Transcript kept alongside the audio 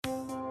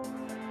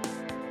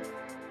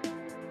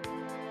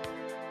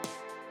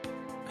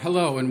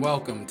Hello and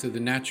welcome to The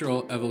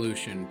Natural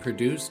Evolution,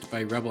 produced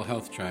by Rebel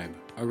Health Tribe,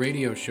 a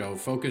radio show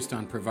focused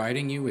on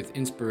providing you with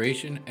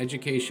inspiration,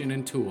 education,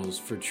 and tools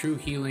for true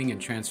healing and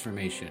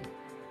transformation.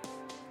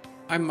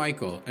 I'm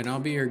Michael, and I'll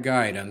be your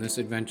guide on this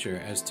adventure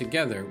as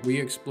together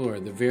we explore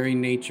the very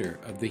nature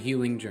of the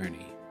healing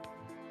journey.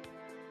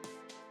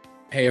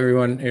 Hey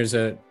everyone, this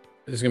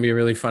is going to be a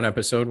really fun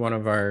episode, one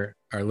of our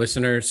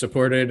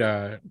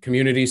listener-supported,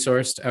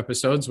 community-sourced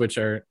episodes, which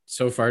are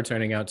so far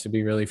turning out to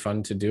be really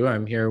fun to do.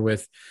 I'm here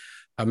with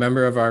a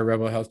member of our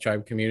Rebel Health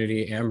Tribe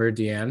community,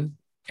 DeAnn.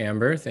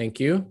 Amber, thank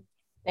you.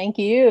 Thank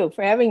you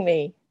for having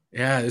me.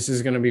 Yeah, this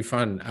is going to be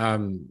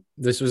fun.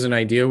 This was an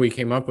idea we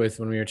came up with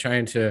when we were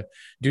trying to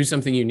do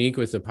something unique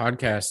with the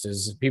podcast.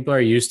 Is people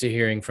are used to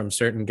hearing from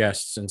certain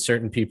guests and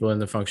certain people in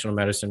the functional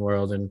medicine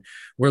world. And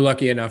we're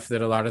lucky enough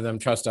that a lot of them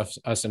trust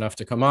us enough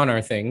to come on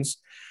our things.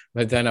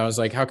 But then I was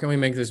like, how can we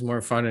make this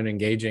more fun and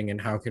engaging?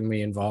 And how can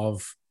we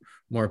involve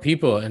more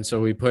people? And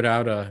so we put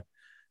out a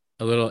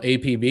little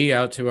APB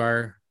out to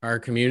our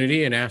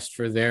community and asked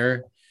for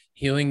their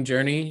healing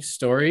journey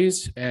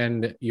stories.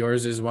 And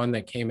yours is one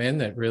that came in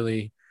that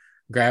really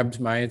grabbed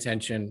my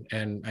attention,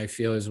 and I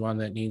feel is one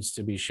that needs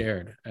to be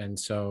shared. And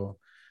so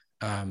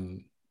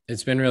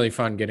it's been really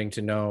fun getting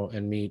to know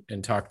and meet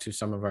and talk to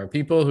some of our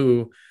people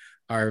who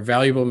are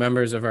valuable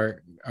members of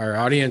our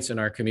audience and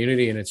our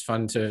community. And it's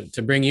fun to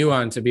bring you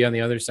on to be on the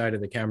other side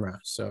of the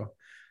camera. So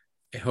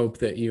I hope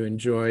that you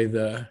enjoy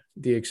the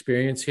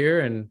experience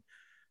here. And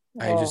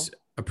I just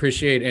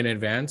appreciate in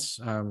advance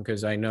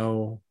because I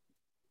know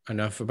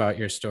enough about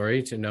your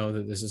story to know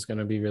that this is going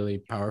to be really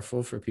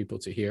powerful for people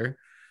to hear.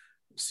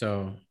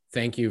 So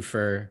thank you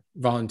for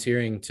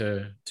volunteering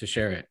to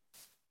share it.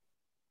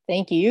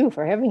 Thank you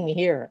for having me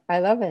here. I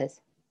love it.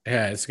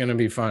 Yeah, it's going to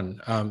be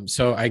fun.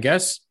 So I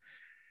guess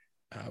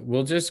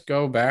we'll just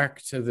go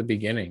back to the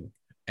beginning,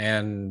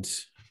 and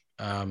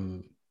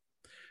I'm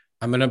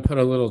going to put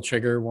a little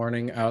trigger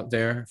warning out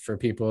there for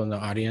people in the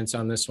audience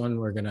on this one.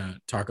 We're going to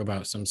talk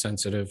about some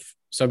sensitive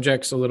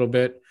subjects a little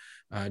bit,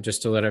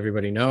 just to let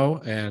everybody know.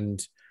 And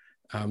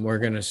we're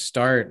going to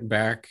start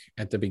back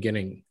at the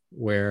beginning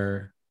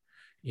where,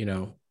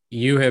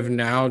 you have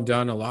now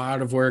done a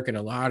lot of work and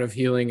a lot of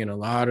healing and a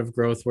lot of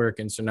growth work.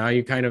 And so now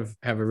you kind of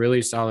have a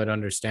really solid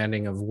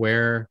understanding of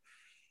where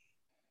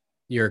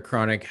your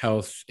chronic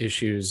health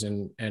issues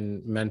and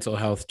mental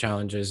health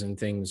challenges and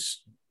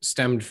things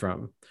stemmed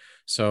from.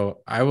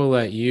 So I will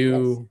let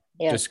you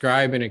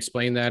describe and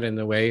explain that in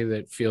the way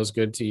that feels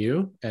good to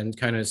you, and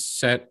kind of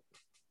set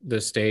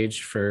the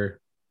stage for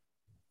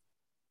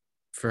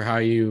how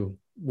you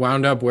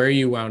wound up where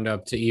you wound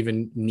up to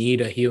even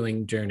need a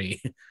healing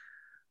journey.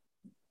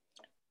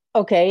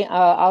 Okay,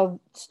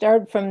 I'll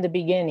start from the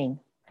beginning.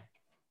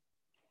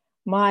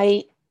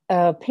 My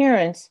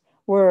parents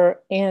were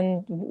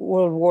in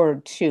World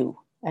War II,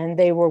 and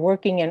they were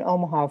working in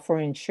Omaha for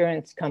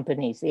insurance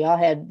companies. They all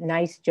had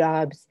nice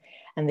jobs,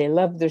 and they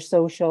loved their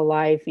social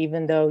life,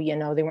 even though,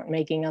 they weren't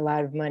making a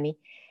lot of money.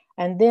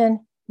 And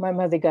then my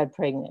mother got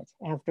pregnant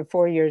after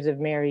 4 years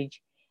of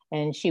marriage,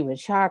 and she was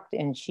shocked,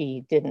 and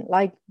she didn't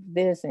like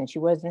this, and she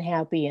wasn't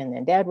happy. And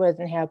then Dad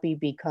wasn't happy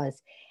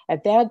because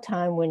at that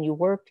time when you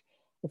worked,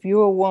 if you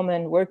were a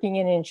woman working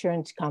in an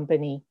insurance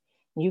company,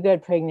 and you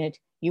got pregnant,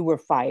 you were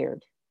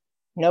fired.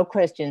 No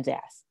questions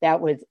asked.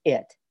 That was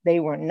it. They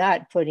were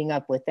not putting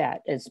up with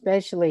that,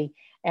 especially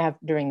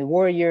during the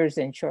war years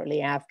and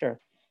shortly after.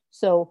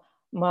 So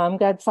Mom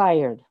got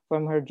fired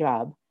from her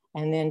job,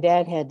 and then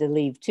Dad had to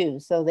leave too.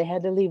 So they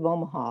had to leave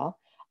Omaha,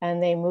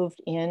 and they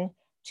moved in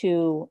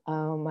to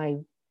my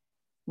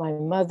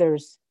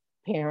mother's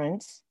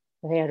parents.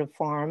 They had a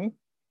farm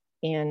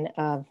in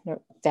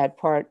that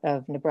part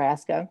of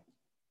Nebraska.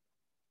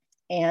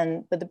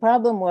 But the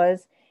problem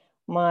was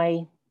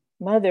my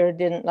mother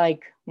didn't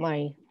like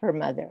her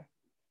mother.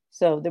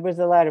 So there was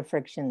a lot of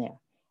friction there.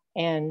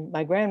 And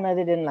my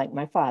grandmother didn't like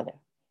my father.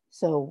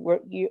 So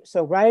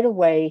right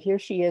away, here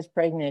she is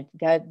pregnant,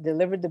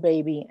 delivered the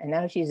baby, and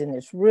now she's in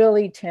this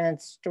really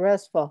tense,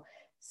 stressful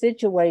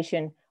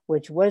situation,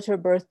 which was her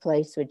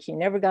birthplace, which she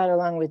never got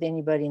along with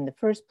anybody in the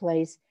first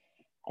place,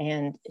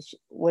 and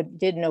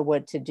didn't know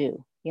what to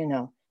do,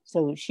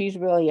 So she's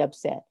really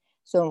upset.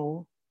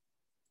 So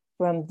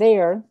from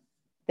there,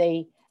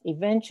 they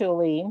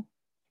eventually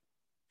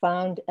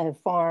found a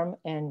farm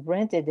and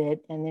rented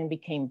it, and then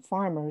became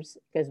farmers,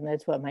 because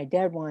that's what my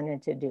dad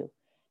wanted to do.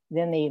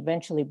 Then they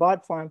eventually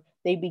bought farm.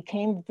 They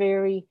became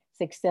very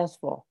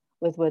successful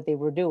with what they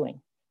were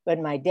doing. But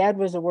my dad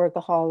was a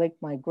workaholic.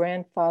 My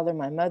grandfather,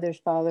 my mother's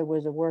father,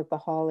 was a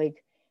workaholic.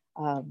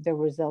 There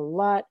was a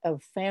lot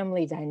of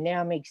family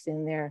dynamics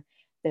in there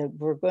that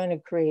were going to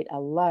create a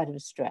lot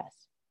of stress.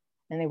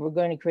 And they were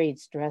going to create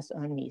stress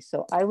on me.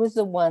 So I was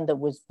the one that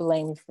was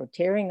blamed for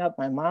tearing up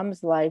my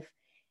mom's life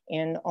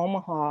in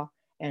Omaha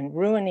and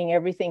ruining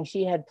everything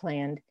she had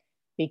planned,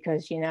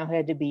 because she now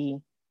had to be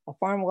a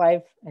farm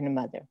wife and a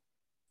mother.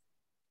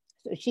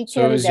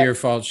 So it was your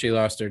fault she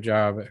lost her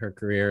job, her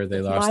career. They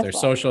lost their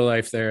social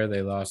life there.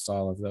 They lost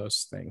all of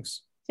those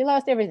things. She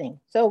lost everything.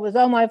 So it was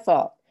all my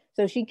fault.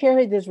 So she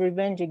carried this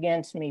revenge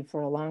against me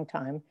for a long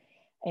time.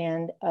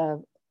 And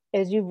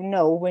as you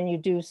know, when you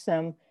do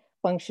some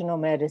functional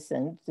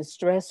medicine, the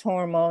stress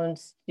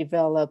hormones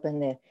develop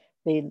and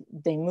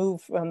they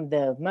move from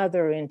the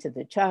mother into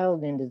the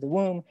child, into the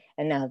womb.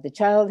 And now the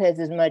child has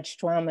as much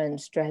trauma and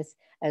stress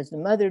as the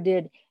mother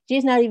did.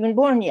 She's not even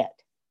born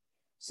yet.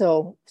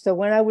 So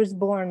when I was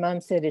born, Mom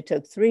said it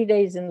took 3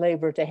 days in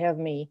labor to have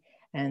me.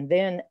 And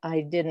then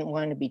I didn't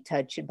want to be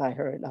touched by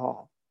her at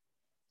all.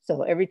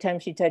 So every time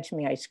she touched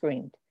me, I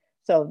screamed.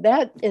 So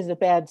that is a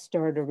bad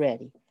start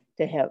already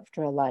to have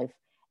for a life.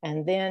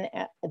 And then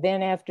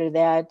after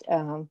that,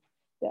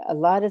 a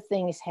lot of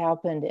things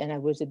happened and I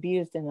was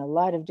abused in a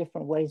lot of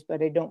different ways,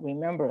 but I don't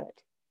remember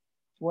it.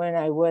 When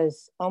I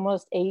was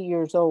almost 8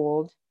 years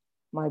old,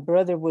 my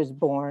brother was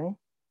born.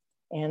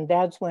 And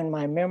that's when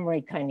my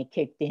memory kind of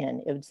kicked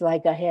in. It was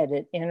like I had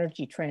an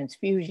energy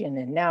transfusion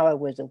and now I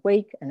was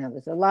awake and I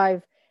was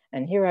alive.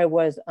 And here I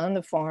was on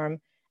the farm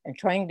and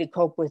trying to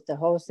cope with the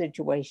whole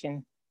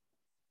situation.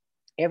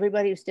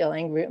 Everybody was still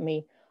angry at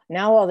me.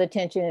 Now all the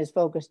attention is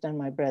focused on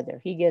my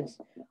brother. He gets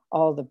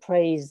all the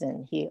praise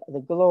and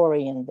the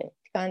glory and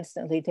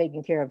constantly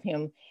taking care of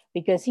him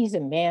because he's a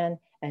man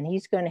and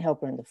he's going to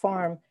help run the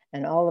farm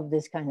and all of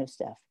this kind of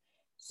stuff.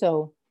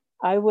 So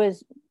I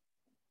was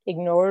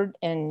ignored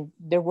and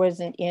there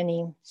wasn't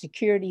any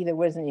security, there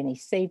wasn't any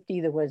safety,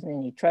 there wasn't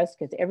any trust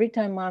because every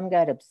time Mom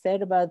got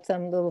upset about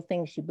some little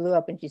thing, she blew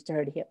up and she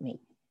started to hit me.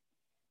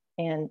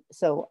 And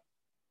so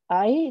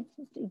I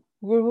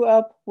grew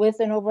up with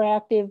an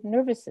overactive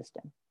nervous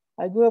system.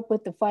 I grew up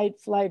with the fight,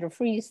 flight, or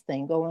freeze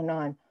thing going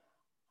on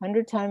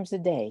 100 times a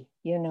day,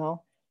 you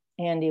know,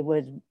 and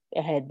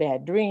I had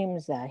bad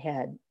dreams. I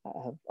had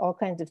all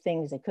kinds of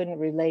things I couldn't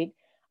relate.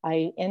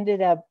 I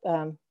ended up,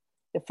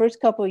 the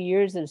first couple of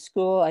years of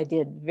school, I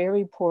did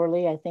very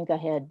poorly. I think I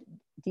had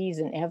D's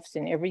and F's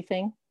and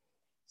everything.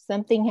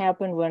 Something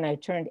happened when I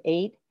turned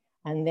 8,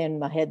 and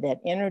then I had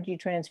that energy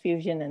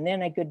transfusion, and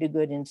then I could do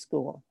good in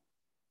school.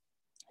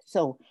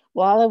 So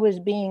while I was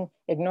being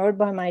ignored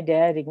by my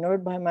dad,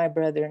 ignored by my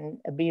brother, and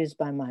abused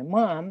by my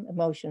mom,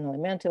 emotionally,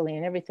 mentally,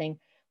 and everything,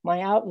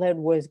 my outlet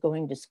was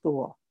going to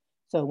school.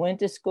 So I went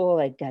to school,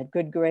 I got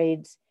good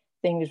grades,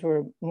 things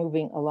were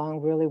moving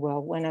along really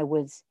well. When I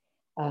was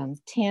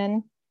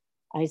 10,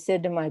 I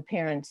said to my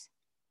parents,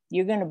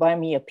 "You're going to buy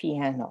me a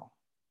piano."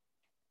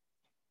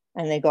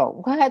 And they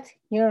go, "What?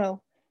 You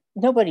know,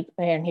 nobody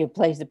around here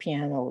plays the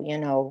piano. You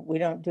know, we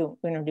don't do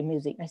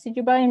music." I said,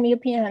 "You're buying me a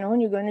piano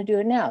and you're going to do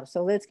it now.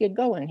 So let's get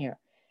going here."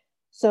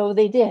 So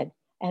they did.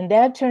 And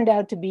that turned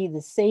out to be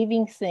the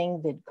saving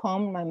thing that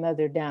calmed my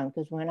mother down.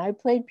 Because when I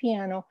played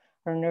piano,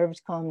 her nerves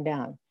calmed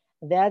down.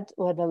 That's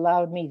what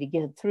allowed me to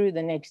get through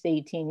the next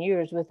 18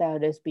 years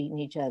without us beating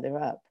each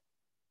other up.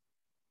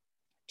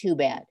 Too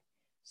bad.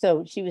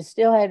 So she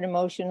still had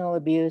emotional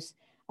abuse.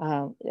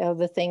 All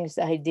the things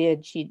I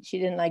did, she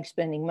didn't like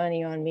spending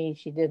money on me.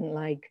 She didn't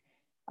like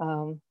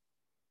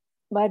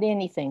about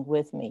anything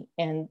with me.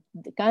 And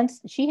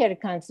she had a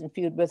constant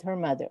feud with her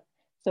mother.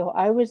 So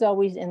I was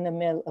always in the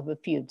middle of a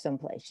feud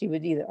someplace. She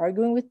was either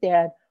arguing with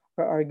dad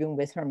or arguing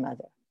with her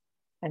mother.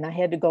 And I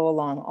had to go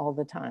along all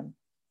the time.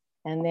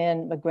 And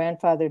then my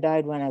grandfather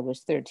died when I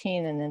was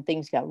 13, and then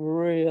things got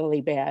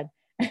really bad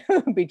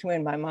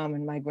between my mom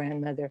and my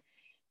grandmother.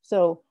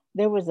 So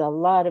there was a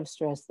lot of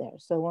stress there.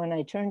 So when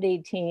I turned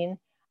 18,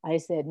 I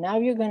said, "Now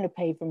you're going to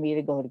pay for me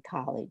to go to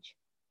college."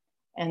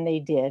 And they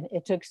did.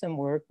 It took some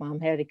work. Mom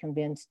had to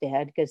convince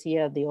dad because he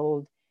had the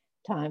old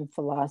time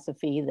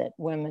philosophy that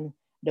women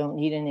don't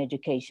need an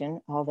education,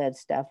 all that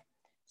stuff.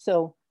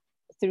 So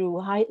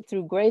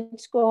through grade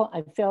school,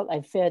 I felt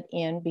I fit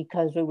in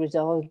because we was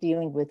all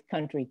dealing with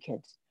country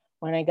kids.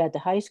 When I got to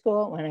high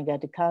school, when I got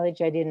to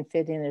college, I didn't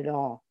fit in at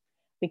all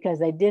because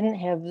I didn't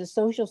have the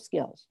social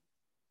skills.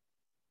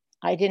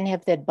 I didn't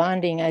have that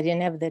bonding. I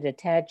didn't have that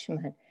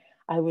attachment.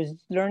 I was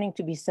learning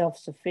to be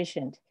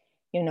self-sufficient.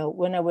 You know,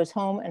 when I was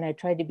home and I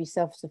tried to be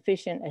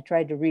self-sufficient, I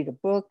tried to read a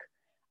book.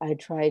 I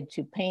tried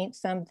to paint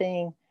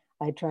something.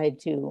 I tried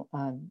to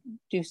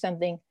do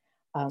something.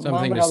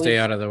 Something to stay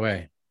out of the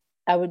way.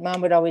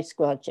 Mom would always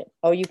squelch it.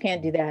 "Oh, you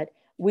can't do that.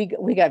 We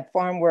got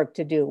farm work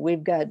to do.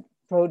 We've got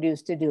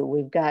produce to do.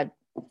 We've got,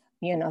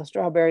 you know,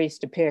 strawberries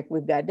to pick.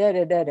 We've got da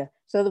da da da."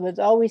 So there was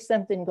always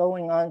something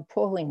going on,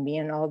 pulling me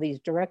in all these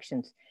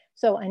directions.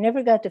 So I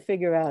never got to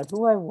figure out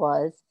who I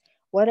was,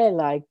 what I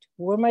liked,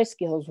 where my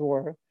skills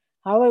were,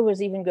 how I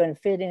was even going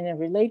to fit in and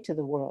relate to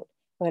the world.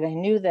 But I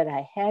knew that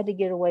I had to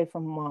get away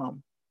from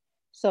Mom.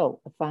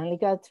 So I finally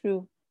got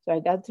through. So I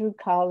got through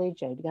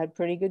college. I got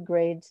pretty good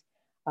grades.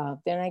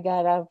 Then I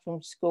got out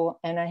from school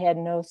and I had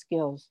no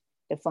skills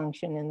to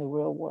function in the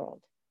real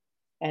world.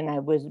 And I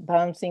was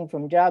bouncing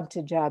from job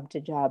to job to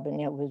job,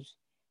 and it was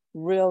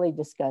really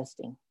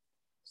disgusting.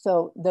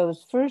 So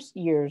those first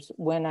years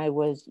when I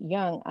was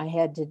young, I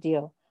had to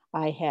deal.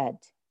 I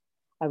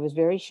was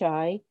very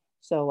shy,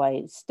 so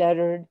I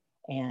stuttered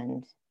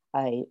and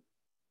I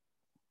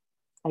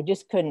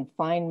just couldn't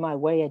find my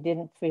way. I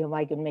didn't feel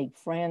I could make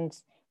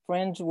friends.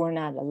 Friends were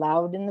not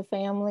allowed in the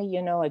family.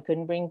 You know, I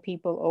couldn't bring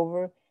people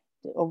over.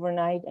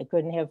 overnight. I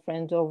couldn't have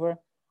friends over.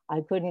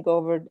 I couldn't go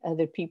over to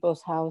other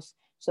people's house.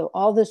 So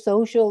all the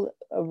social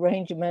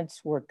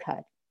arrangements were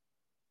cut.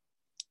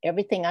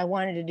 Everything I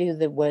wanted to do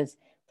that was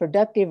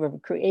productive or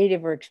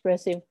creative or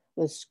expressive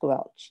was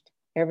squelched.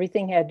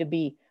 Everything had to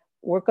be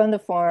work on the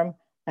farm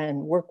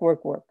and work,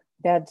 work, work.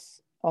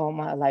 That's all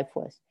my life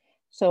was.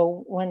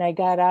 So when I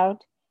got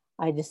out,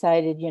 I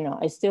decided,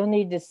 I still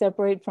need to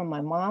separate from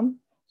my mom.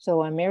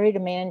 So I married a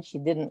man she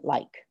didn't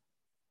like.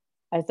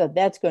 I thought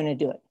that's going to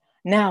do it.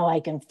 Now I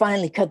can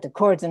finally cut the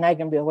cords and I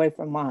can be away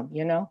from mom,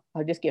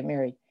 I'll just get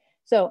married.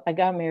 So I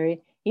got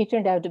married. He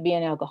turned out to be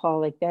an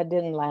alcoholic. That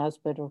didn't last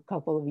but a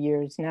couple of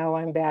years. Now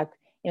I'm back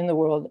in the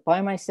world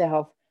by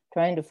myself,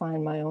 trying to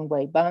find my own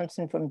way,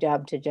 bouncing from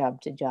job to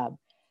job to job.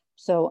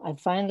 So I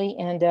finally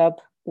end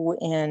up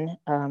in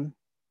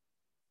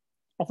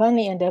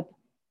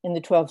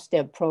the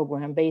 12-step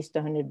program based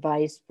on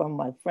advice from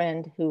my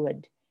friend who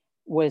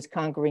was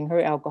conquering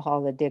her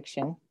alcohol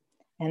addiction.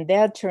 And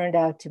that turned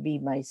out to be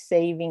my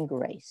saving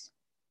grace.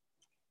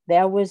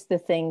 That was the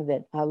thing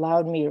that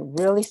allowed me to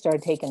really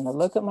start taking a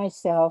look at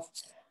myself,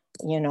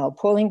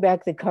 pulling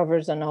back the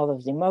covers on all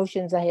those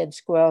emotions I had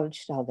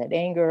squelched, all that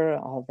anger,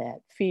 all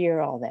that fear,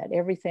 all that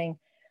everything.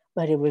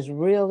 But it was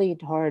really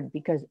hard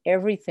because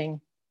everything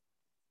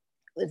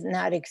was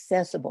not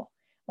accessible.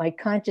 My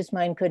conscious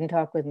mind couldn't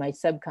talk with my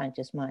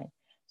subconscious mind.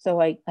 So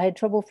I had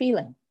trouble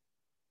feeling.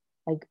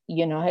 I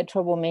had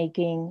trouble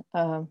making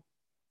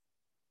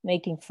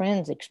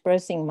friends,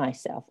 expressing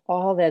myself.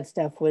 All that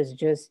stuff was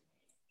just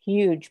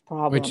huge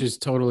problem. Which is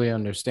totally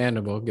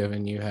understandable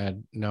given you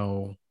had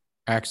no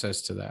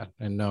access to that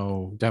and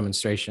no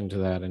demonstration to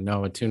that and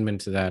no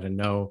attunement to that and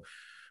no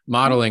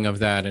modeling of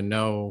that and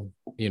no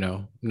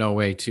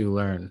way to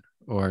learn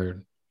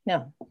or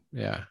no.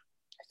 Yeah.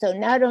 So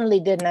not only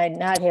did I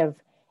not have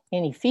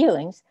any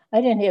feelings,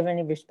 I didn't have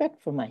any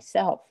respect for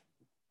myself,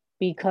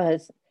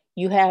 because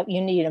you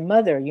need a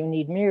mother, you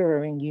need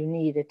mirroring, you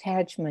need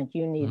attachment,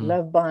 you need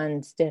love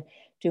bonds to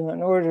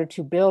in order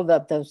to build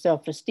up those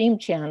self-esteem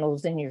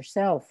channels in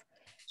yourself.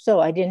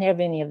 So I didn't have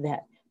any of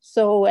that.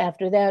 So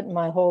after that,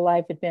 my whole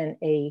life had been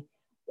a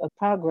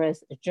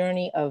progress, a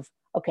journey of,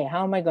 okay,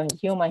 how am I going to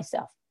heal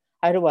myself?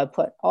 How do I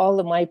put all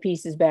of my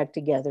pieces back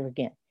together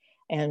again?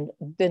 And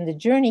then the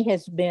journey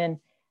it's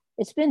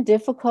been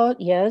difficult,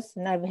 yes.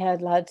 And I've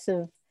had lots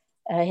of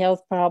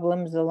health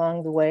problems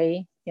along the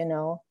way,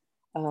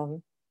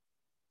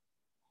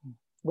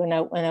 when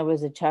I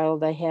was a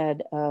child, I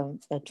had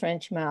a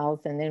trench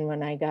mouth. And then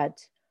when I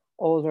got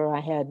older, I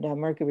had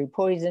mercury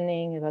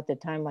poisoning about the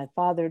time my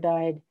father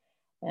died,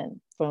 and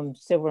from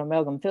silver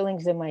amalgam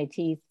fillings in my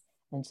teeth.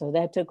 And so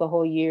that took a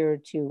whole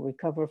year to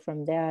recover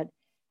from that.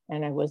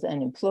 And I was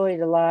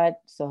unemployed a lot.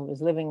 So I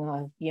was living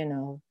off,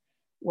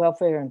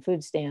 welfare and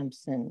food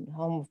stamps and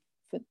home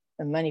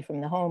money from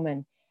the home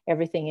and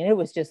everything. And it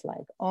was just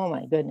like, oh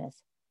my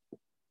goodness,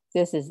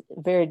 this is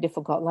a very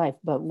difficult life.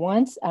 But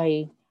once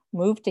I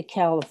moved to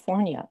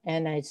California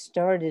and I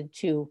started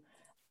to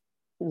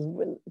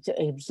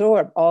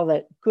absorb all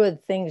the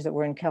good things that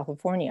were in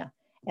California,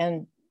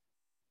 and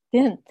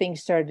then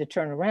things started to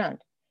turn around.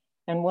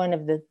 And one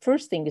of the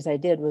first things I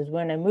did was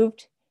when I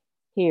moved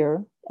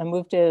here, I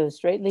moved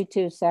straightly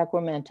to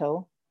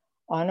Sacramento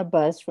on a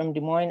bus from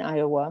Des Moines,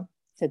 Iowa.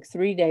 It took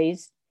 3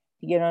 days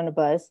to get on a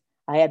bus.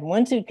 I had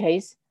one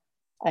suitcase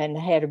and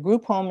I had a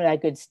group home that I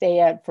could stay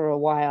at for a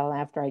while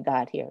after I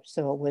got here.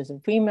 So it was a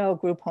female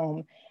group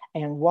home.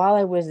 And while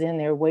I was in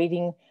there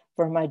waiting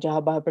for my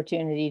job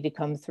opportunity to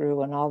come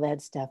through and all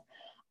that stuff,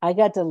 I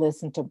got to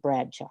listen to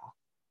Bradshaw.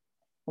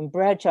 And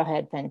Bradshaw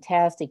had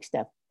fantastic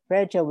stuff.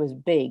 Bradshaw was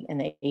big in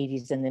the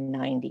 80s and the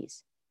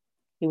 90s.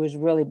 He was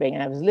really big.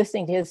 And I was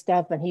listening to his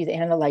stuff and he's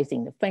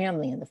analyzing the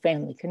family and the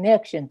family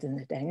connections and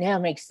the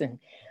dynamics and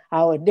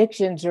how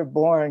addictions are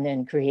born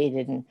and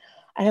created. And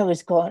I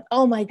was going,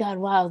 oh my God,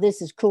 wow,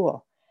 this is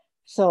cool.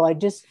 So I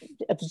just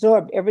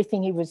absorbed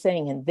everything he was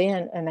saying. And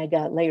then, I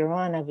got later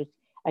on,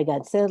 I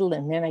got settled,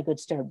 and then I could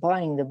start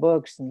buying the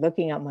books and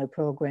looking at my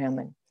program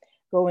and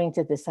going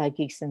to the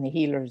psychics and the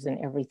healers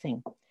and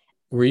everything.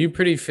 Were you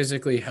pretty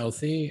physically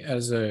healthy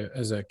as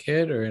a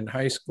kid or in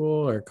high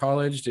school or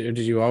college? Did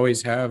you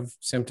always have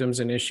symptoms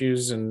and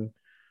issues and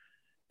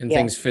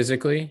things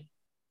physically?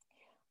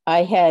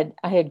 I had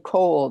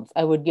colds.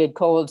 I would get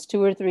colds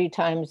 2 or 3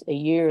 times a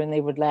year, and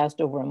they would last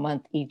over a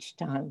month each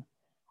time.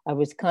 I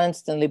was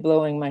constantly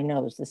blowing my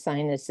nose. The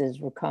sinuses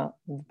were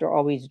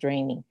always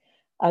draining.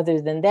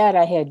 Other than that,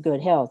 I had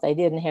good health. I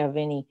didn't have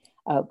any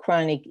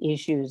chronic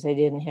issues. I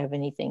didn't have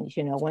anything.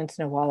 Once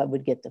in a while I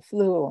would get the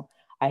flu.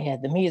 I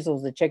had the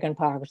measles, the chicken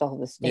pox, all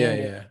the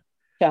standard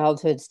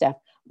childhood stuff.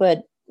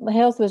 But my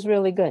health was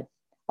really good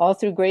all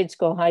through grade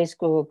school, high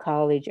school,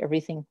 college,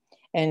 everything.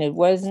 And it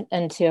wasn't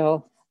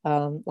until,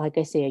 like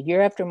I say, a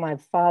year after my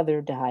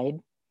father died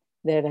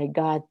that I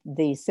got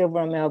the silver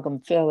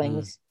amalgam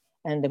fillings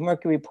and the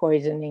mercury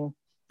poisoning.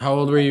 How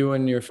old were you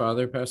when your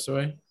father passed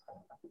away?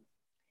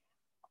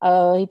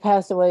 He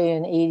passed away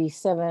in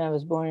 87. I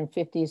was born in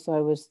 50, so I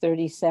was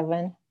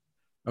 37.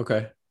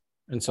 Okay.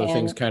 And so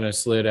things kind of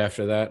slid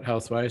after that,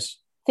 health-wise?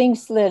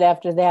 things slid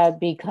after that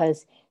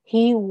because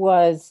he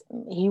was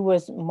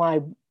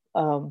my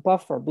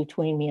buffer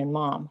between me and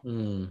mom.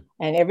 Mm.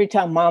 And every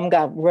time mom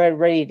got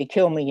ready to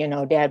kill me,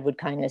 dad would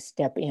kind of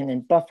step in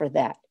and buffer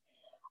that.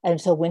 And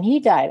so when he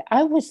died,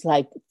 I was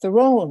like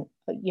thrown,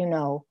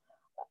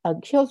 a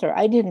kilter.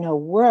 I didn't know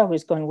where I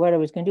was going, what I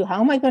was going to do.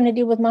 How am I going to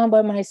deal with mom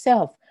by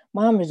myself?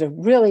 Mom is a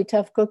really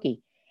tough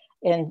cookie.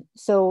 And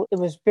so it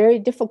was very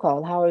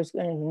difficult how I was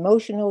going to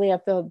emotionally. I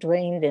felt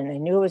drained, and I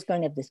knew I was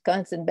going to have this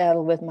constant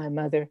battle with my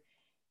mother.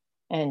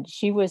 And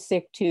she was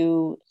sick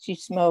too. She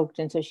smoked,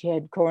 and so she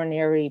had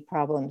coronary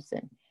problems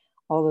and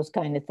all those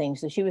kind of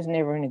things. So she was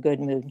never in a good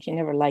mood. She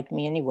never liked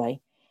me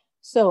anyway.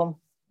 So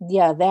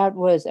yeah, that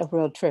was a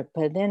real trip.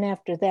 But then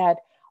after that,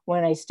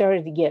 when I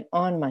started to get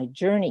on my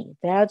journey,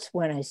 that's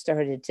when I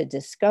started to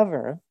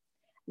discover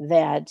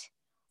that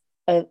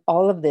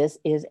all of this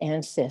is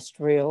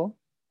ancestral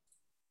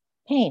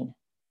pain,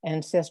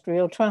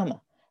 ancestral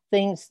trauma,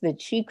 things that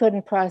she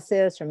couldn't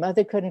process, her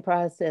mother couldn't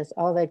process,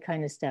 all that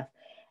kind of stuff.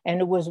 And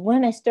it was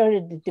when I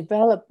started to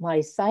develop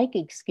my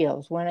psychic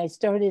skills, when I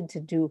started to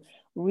do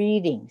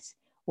readings,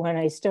 when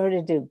I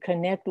started to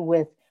connect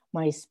with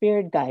my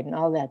spirit guide and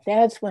all that,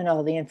 that's when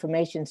all the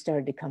information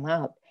started to come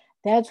out.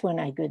 That's when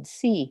I could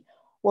see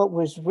what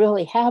was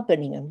really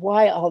happening and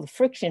why all the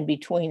friction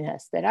between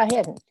us that I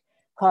hadn't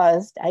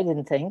caused, I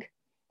didn't think.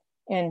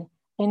 And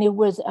and it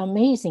was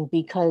amazing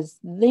because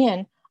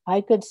then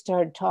I could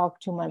start talk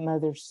to my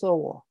mother's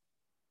soul.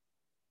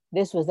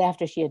 This was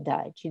after she had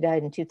died. She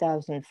died in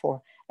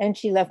 2004. And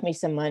she left me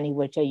some money,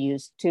 which I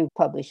used to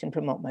publish and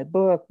promote my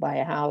book, buy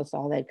a house,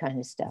 all that kind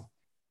of stuff.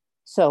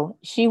 So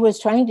she was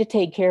trying to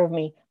take care of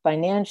me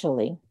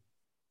financially.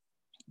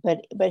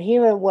 But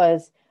here it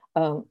was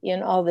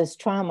in all this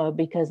trauma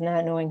because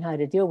not knowing how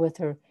to deal with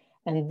her.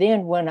 And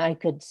then when I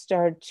could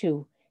start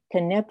to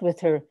connect with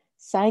her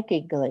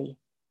psychically,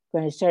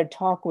 when I started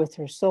talk with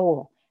her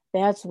soul,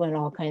 that's when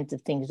all kinds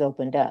of things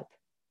opened up.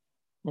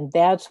 And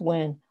that's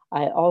when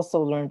I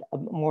also learned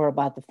more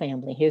about the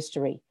family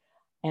history.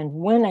 And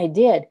when I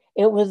did,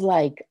 it was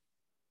like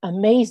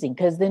amazing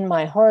because then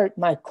my heart,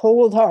 my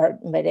cold heart,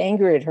 but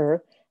anger at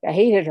her, I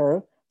hated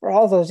her for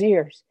all those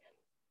years.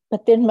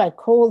 But then my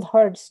cold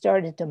heart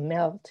started to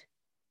melt.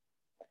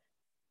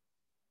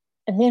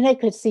 And then I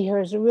could see her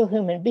as a real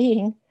human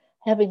being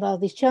having all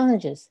these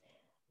challenges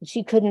that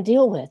she couldn't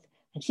deal with.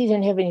 And she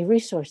didn't have any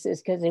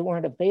resources because they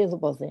weren't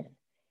available then.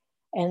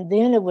 And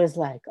then it was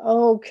like,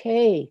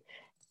 okay.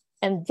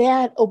 And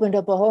that opened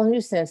up a whole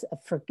new sense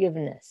of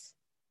forgiveness.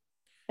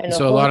 And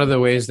So a whole lot of the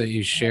new ways sense that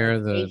you of share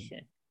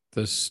meditation.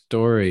 the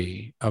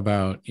story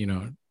about,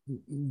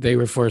 they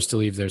were forced to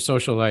leave their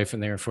social life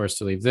and they were forced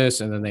to leave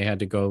this, and then they had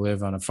to go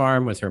live on a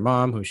farm with her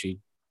mom, who she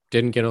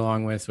didn't get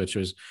along with, which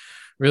was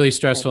really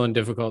stressful and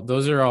difficult.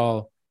 Those are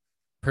all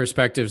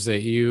perspectives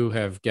that you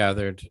have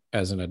gathered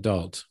as an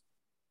adult,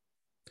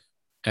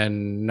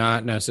 and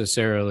not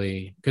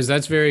necessarily because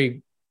that's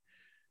very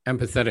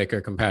empathetic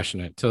or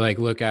compassionate to like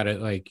look at it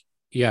like,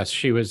 yes,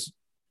 she was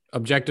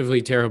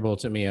objectively terrible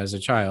to me as a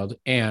child,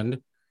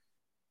 and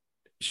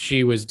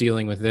she was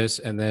dealing with this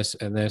and this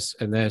and this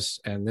and this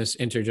and this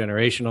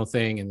intergenerational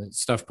thing and the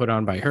stuff put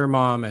on by her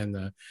mom and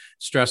the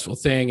stressful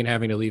thing and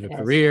having to leave a Yes.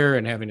 career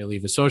and having to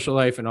leave a social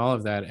life and all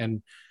of that.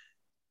 And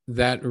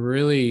that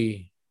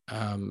really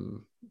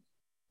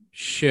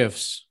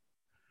shifts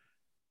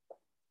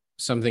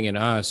something in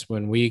us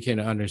when we can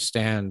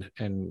understand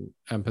and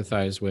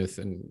empathize with,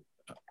 and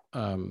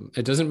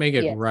it doesn't make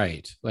it Yes.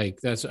 right.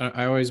 Like that's,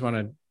 I always want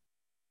to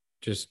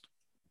just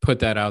put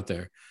that out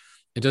there.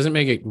 It doesn't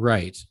make it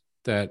right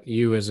that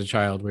you as a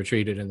child were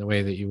treated in the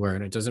way that you were,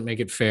 and it doesn't make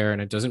it fair,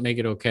 and it doesn't make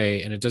it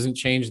okay, and it doesn't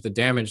change the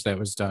damage that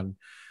was done,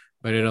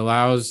 but it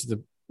allows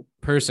the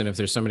person, if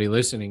there's somebody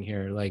listening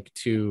here, like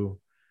to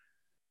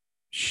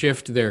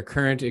shift their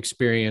current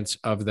experience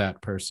of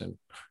that person.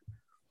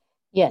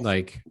 Yes.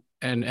 Like,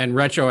 and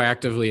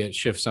retroactively it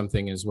shifts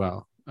something as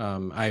well.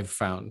 I've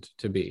found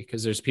to be,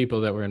 because there's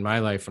people that were in my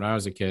life when I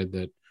was a kid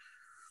that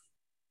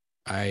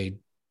I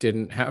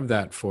didn't have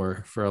that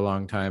for a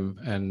long time,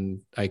 and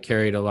I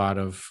carried a lot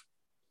of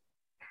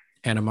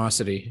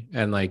animosity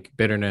and like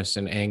bitterness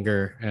and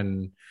anger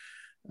and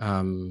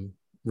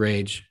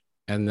rage.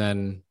 And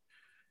then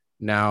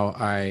now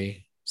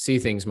I see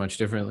things much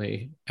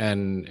differently,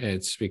 and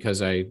it's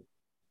because I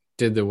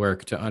did the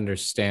work to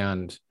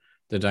understand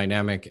the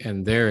dynamic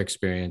in their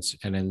experience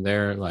and in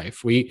their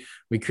life. We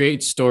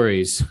create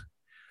stories.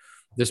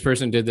 This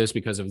person did this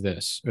because of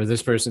this, or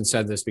this person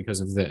said this because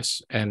of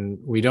this, and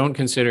we don't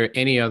consider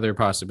any other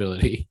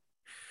possibility.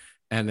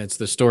 And it's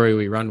the story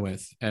we run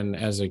with. And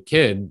as a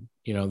kid,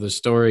 the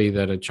story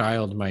that a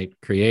child might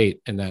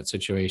create in that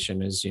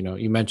situation is,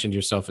 you mentioned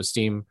your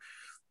self-esteem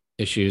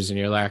issues and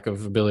your lack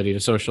of ability to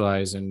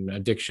socialize and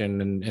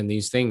addiction and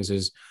these things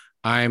is,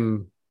 I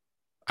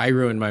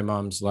ruined my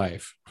mom's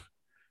life.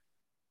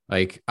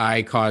 Like,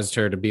 I caused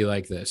her to be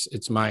like this.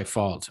 It's my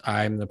fault.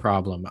 I'm the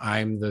problem.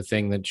 I'm the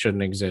thing that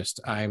shouldn't exist.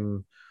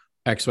 I'm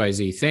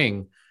XYZ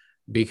thing,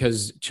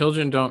 because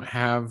children don't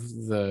have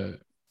the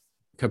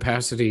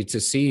capacity to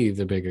see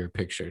the bigger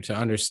picture, to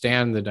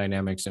understand the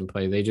dynamics in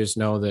play. They just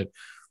know that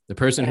the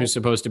person who's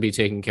supposed to be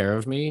taking care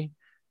of me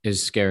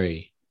is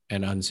scary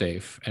and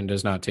unsafe and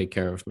does not take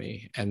care of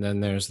me. And then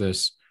there's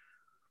this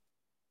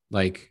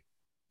like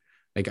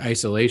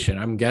isolation.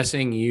 I'm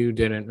guessing you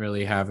didn't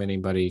really have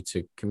anybody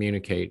to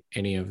communicate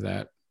any of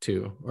that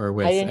to or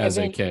with as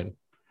a kid.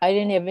 I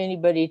didn't have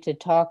anybody to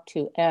talk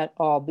to at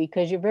all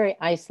because you're very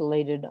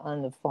isolated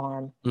on the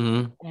farm.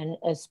 Mm-hmm. And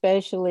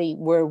especially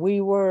where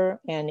we were,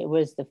 and it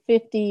was the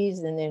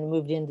 50s and then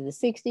moved into the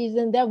 60s,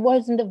 and that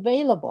wasn't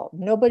available.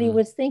 Nobody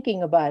was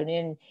thinking about it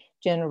in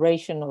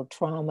generational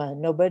trauma.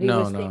 Nobody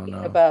was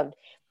thinking about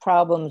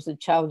problems of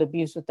child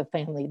abuse with the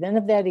family. None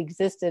of that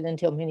existed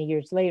until many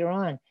years later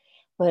on.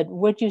 But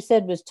what you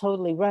said was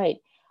totally right.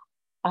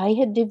 I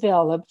had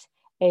developed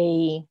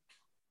a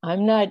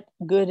I'm not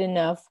good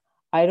enough,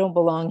 I don't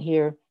belong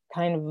here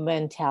kind of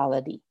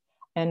mentality.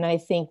 And I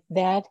think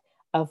that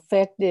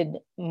affected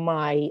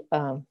my,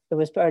 it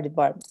was started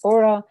by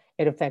aura,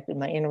 it affected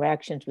my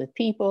interactions with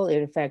people,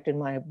 it affected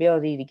my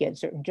ability to get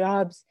certain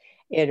jobs,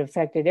 it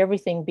affected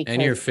everything because—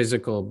 And your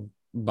physical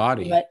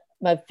body.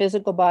 My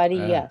physical body,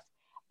 yes.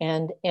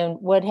 And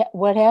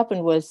what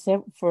happened was,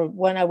 for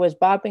when I was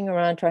bopping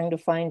around trying to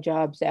find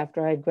jobs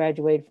after I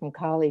graduated from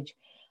college,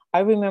 I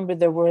remember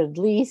there were at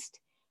least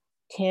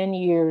 10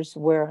 years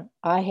where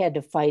I had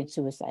to fight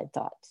suicide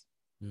thoughts.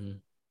 Mm-hmm.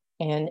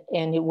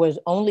 And it was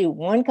only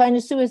one kind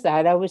of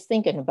suicide I was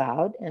thinking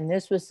about. And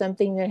this was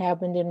something that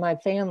happened in my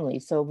family.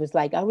 So it was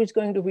like I was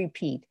going to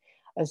repeat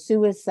a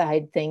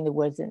suicide thing that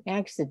was an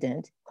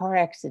accident, car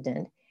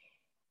accident,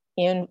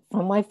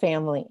 from my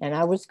family. And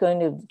I was going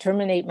to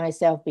terminate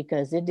myself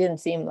because it didn't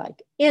seem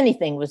like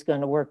anything was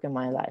going to work in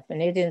my life. And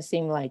it didn't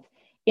seem like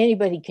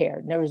anybody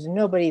cared. There was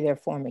nobody there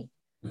for me.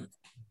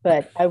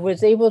 But I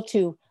was able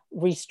to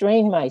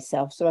restrain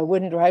myself so I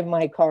wouldn't drive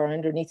my car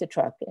underneath a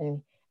truck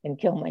and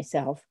kill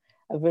myself.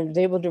 I was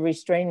able to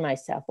restrain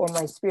myself, or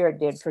my spirit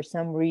did for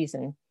some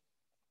reason.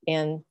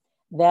 And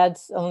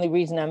that's the only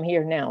reason I'm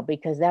here now,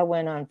 because that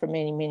went on for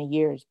many, many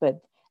years.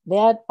 But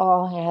that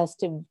all has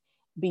to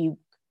be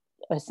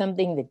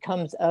something that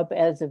comes up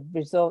as a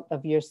result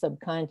of your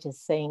subconscious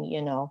saying,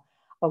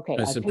 okay.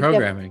 It's the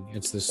programming.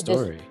 It's the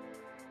story.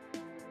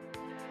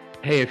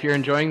 Hey, if you're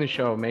enjoying the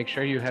show, make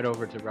sure you head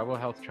over to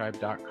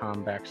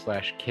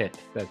rebelhealthtribe.com/kit.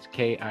 That's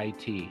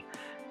KIT.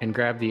 And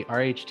grab the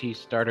RHT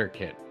Starter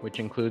Kit, which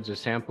includes a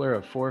sampler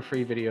of 4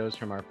 free videos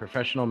from our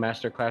professional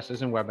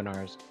masterclasses and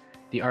webinars,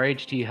 the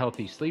RHT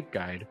Healthy Sleep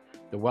Guide,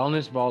 the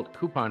Wellness Vault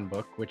coupon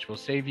book, which will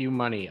save you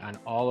money on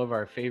all of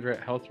our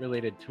favorite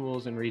health-related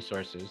tools and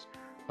resources,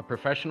 a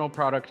professional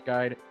product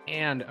guide,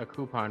 and a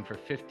coupon for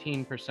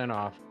 15%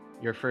 off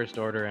your first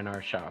order in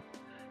our shop.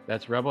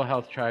 That's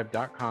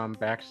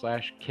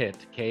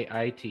rebelhealthtribe.com/kit,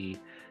 KIT,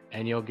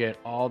 and you'll get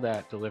all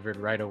that delivered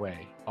right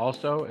away.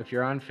 Also, if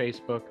you're on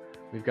Facebook,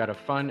 we've got a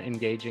fun,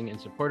 engaging, and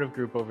supportive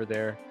group over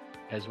there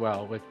as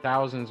well, with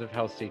thousands of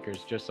health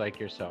seekers just like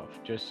yourself.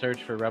 Just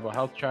search for Rebel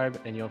Health Tribe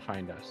and you'll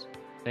find us.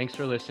 Thanks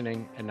for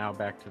listening, and now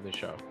back to the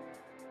show.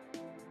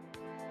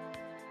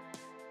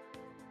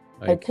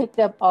 I picked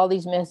up all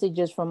these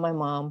messages from my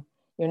mom.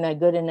 You're not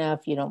good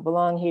enough. You don't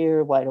belong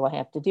here. Why do I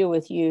have to deal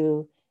with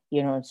you?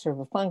 You don't serve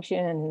a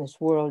function in this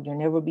world. You'll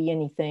never be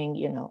anything,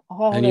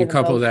 all. And you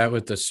couple that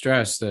with the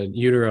stress, the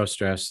utero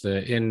stress,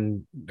 the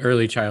in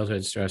early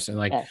childhood stress. And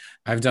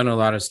I've done a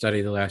lot of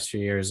study the last few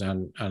years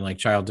on like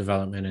child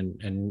development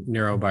and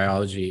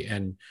neurobiology.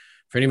 And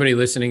for anybody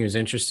listening who's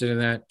interested in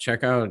that,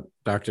 check out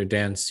Dr.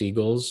 Dan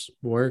Siegel's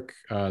work.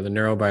 The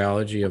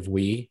Neurobiology of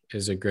We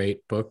is a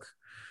great book.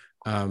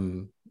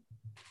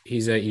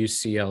 He's at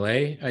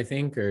UCLA, I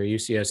think, or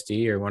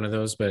UCSD or one of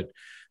those, but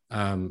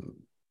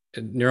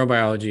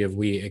Neurobiology of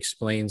We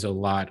explains a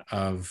lot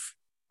of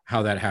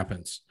how that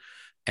happens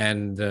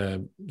and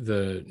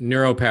the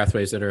neural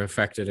pathways that are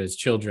affected as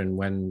children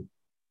when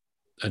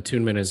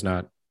attunement is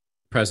not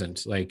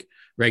present, like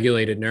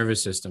regulated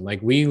nervous system.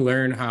 Like we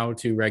learn how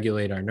to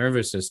regulate our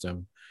nervous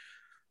system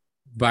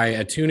by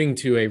attuning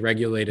to a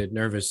regulated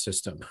nervous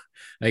system.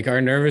 Like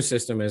our nervous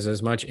system is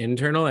as much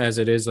internal as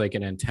it is like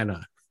an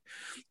antenna.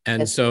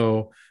 And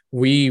so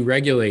we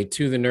regulate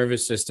to the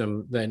nervous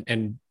system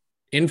and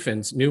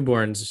infants,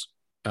 newborns,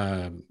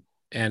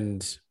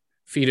 and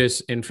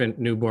fetus, infant,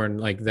 newborn,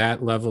 like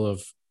that level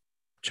of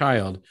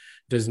child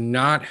does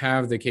not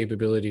have the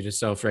capability to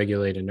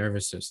self-regulate a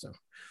nervous system.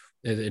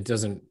 It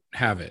doesn't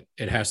have it.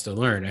 It has to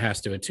learn. It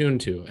has to attune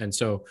to. And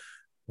so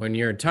when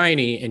you're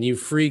tiny and you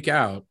freak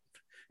out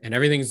and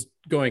everything's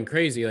going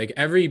crazy, like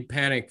every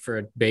panic for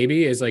a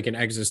baby is like an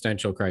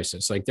existential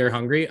crisis. Like they're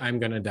hungry, I'm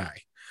going to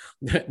die.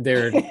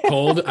 They're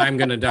cold, I'm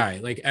gonna die.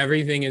 Like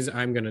everything is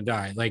I'm gonna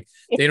die. Like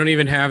they don't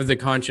even have the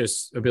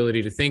conscious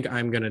ability to think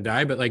I'm gonna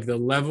die, but like the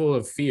level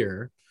of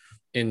fear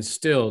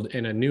instilled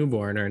in a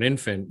newborn or an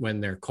infant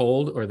when they're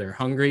cold or they're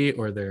hungry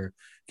or they're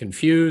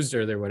confused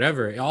or they're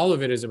whatever, all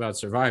of it is about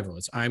survival.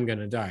 It's I'm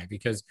gonna die,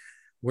 because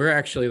we're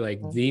actually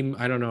like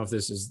I don't know if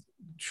this is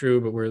true,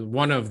 but we're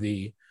one of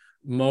the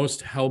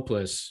most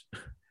helpless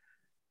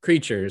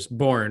creatures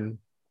born.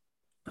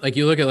 Like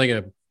you look at like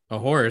a a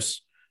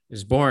horse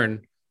is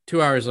born,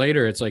 2 hours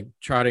later, it's like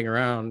trotting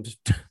around,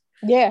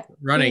 Yeah.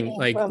 running, Eating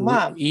like from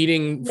mom.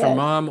 eating from Yes.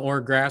 mom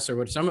or grass or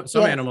what. Some Yes.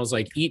 animals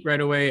like eat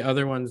right away,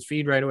 other ones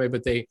feed right away,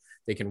 but they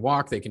can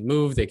walk, they can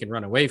move, they can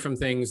run away from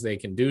things, they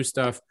can do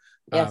stuff.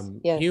 Yes.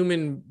 Yes.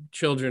 Human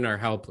children are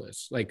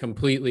helpless, like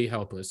completely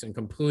helpless and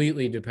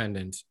completely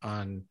dependent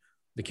on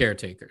the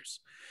caretakers.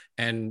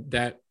 And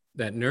that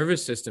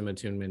nervous system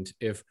attunement,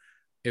 if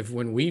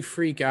when we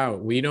freak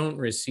out, we don't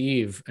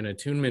receive an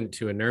attunement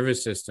to a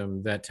nervous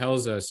system that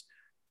tells us,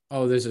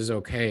 oh, this is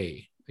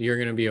okay, you're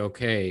going to be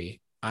okay,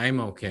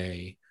 I'm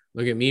okay,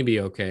 look at me be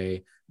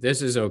okay,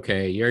 this is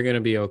okay, you're going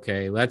to be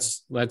okay,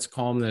 let's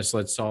calm this,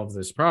 let's solve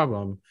this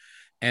problem.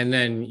 And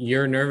then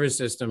your nervous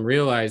system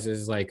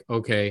realizes, like,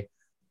 okay,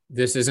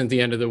 this isn't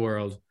the end of the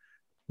world,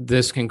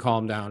 this can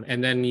calm down.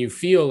 And then you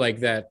feel like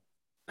that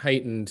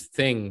heightened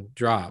thing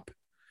drop.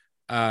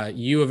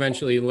 You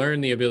eventually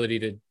learn the ability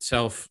to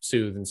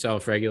self-soothe and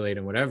self-regulate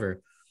and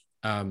whatever.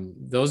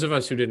 Those of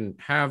us who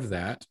didn't have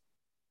that,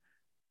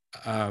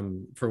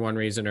 for one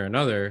reason or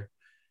another,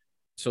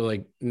 so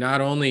like,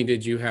 not only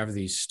did you have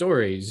these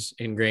stories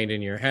ingrained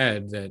in your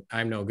head that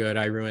I'm no good,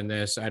 I ruined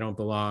this, I don't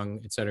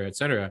belong, et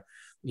cetera,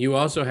 you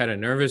also had a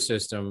nervous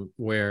system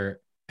where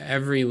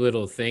every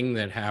little thing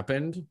that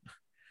happened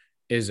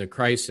is a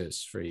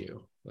crisis for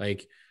you.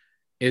 Like,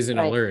 is an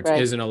alert,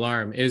 is an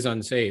alarm, is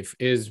unsafe,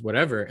 is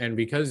whatever. And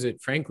because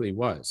it frankly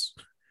was,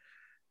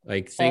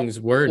 like, things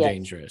were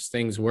dangerous,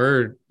 things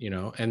were,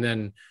 and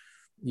then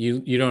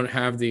you don't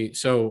have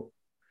so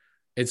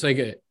it's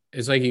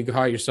like you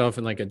caught yourself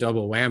in like a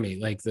double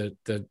whammy, like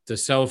the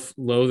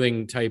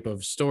self-loathing type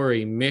of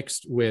story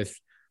mixed with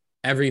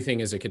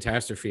everything is a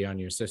catastrophe on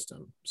your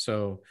system.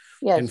 So,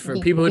 and for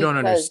people who don't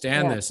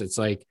understand this, it's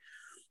like,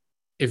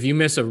 if you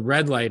miss a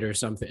red light or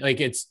something, like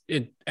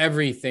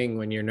everything,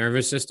 when your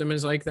nervous system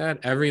is like that,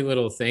 every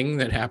little thing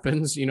that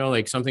happens,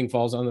 like something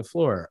falls on the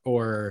floor,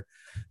 or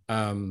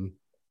a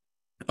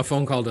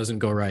phone call doesn't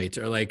go right,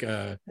 or like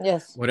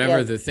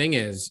whatever the thing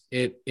is,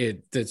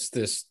 it's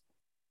this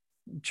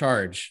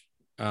charge.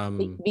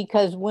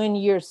 Because when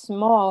you're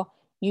small,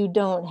 you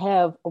don't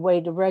have a way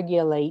to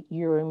regulate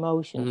your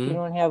emotions. Mm-hmm. You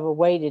don't have a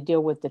way to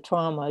deal with the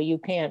trauma. You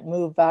can't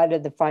move out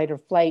of the fight or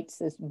flight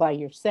by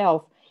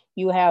yourself.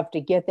 You have to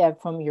get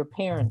that from your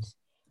parents.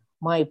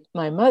 My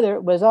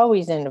mother was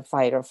always in a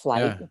fight or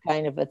flight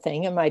kind of a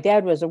thing. And my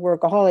dad was a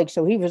workaholic,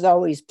 so he was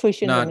always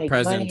pushing to make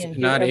money and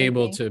not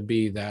able to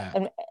be that.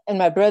 And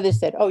my brother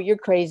said, oh, you're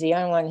crazy,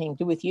 I don't want anything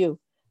to do with you.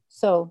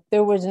 So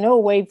there was no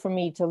way for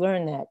me to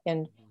learn that.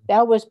 And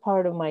that was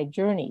part of my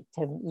journey,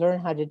 to learn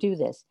how to do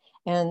this.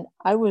 And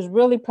I was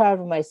really proud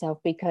of myself,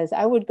 because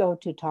I would go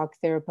to talk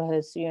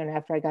therapists,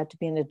 after I got to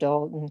be an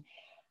adult,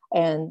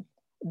 and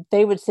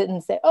they would sit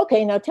and say,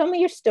 okay, now tell me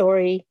your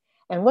story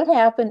and what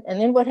happened, and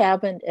then what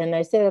happened. And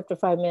I said, after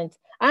 5 minutes,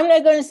 I'm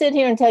not going to sit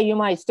here and tell you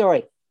my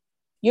story.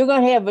 You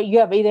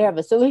either have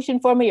a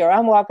solution for me, or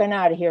I'm walking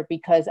out of here,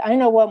 because I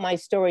know what my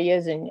story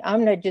is. And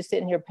I'm not just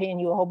sitting here paying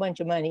you a whole bunch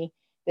of money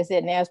to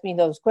sit and ask me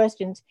those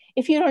questions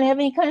if you don't have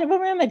any kind of a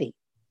remedy,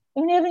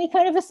 you don't have any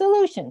kind of a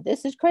solution.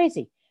 This is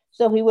crazy.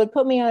 So he would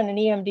put me on an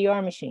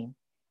EMDR machine,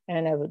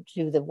 and I would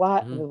do the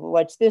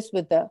watch this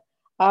with the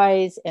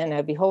eyes, and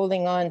I'd be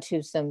holding on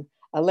to some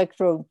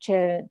electro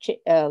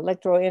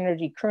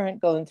energy current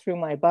going through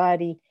my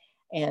body,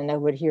 and I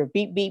would hear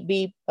beep, beep,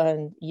 beep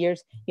on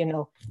ears.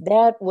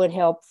 That would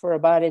help for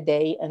about a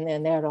day, and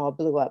then that all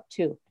blew up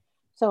too.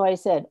 So I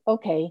said,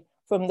 okay,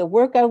 from the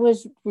work I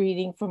was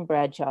reading from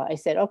Bradshaw, I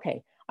said,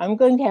 okay, I'm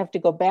going to have to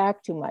go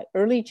back to my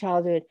early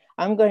childhood.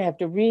 I'm going to have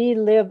to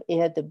relive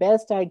it the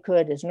best I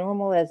could, as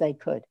normal as I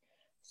could.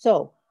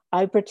 So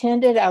I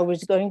pretended I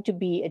was going to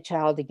be a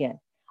child again.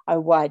 I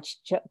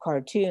watched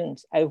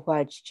cartoons. I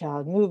watched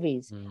child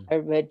movies. I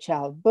read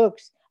child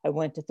books. I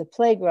went to the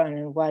playground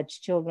and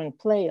watched children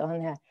play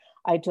on that.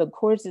 I took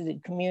courses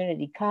at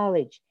community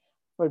college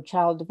for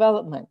child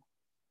development.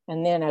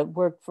 And then I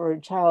worked for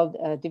child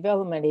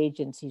development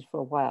agencies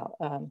for a while,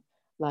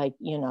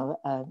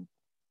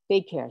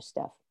 daycare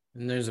stuff.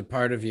 And there's a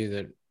part of you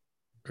that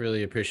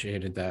really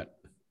appreciated that.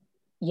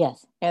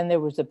 Yes. And there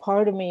was a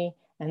part of me,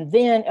 and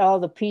then all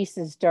the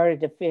pieces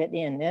started to fit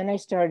in. Then I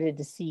started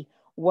to see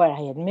what I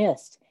had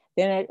missed,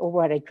 or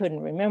what I couldn't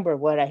remember,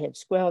 what I had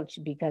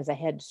squelched because I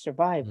had to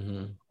survive.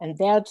 Mm-hmm. And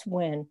that's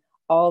when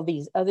all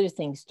these other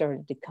things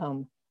started to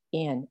come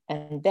in.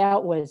 And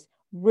that was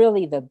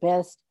really the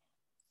best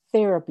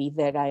therapy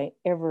that I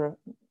ever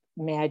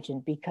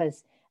imagined,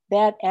 because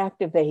that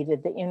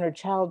activated the inner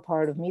child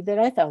part of me that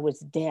I thought was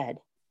dead.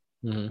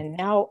 Mm-hmm.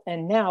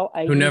 And now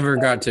I never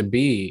got to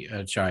be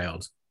a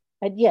child.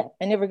 I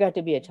never got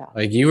to be a child.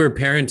 Like, you were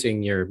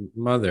parenting your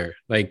mother.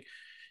 Like,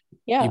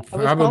 you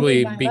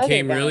probably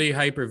became really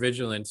hyper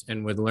vigilant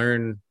and would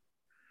learn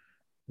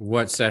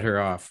what set her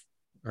off,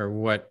 or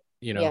what,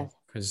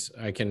 because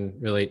I can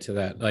relate to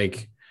that.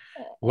 Like,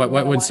 what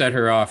would set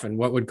her off, and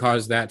what would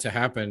cause that to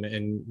happen.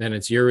 And then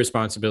it's your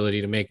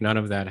responsibility to make none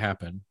of that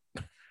happen.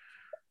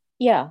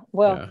 Yeah,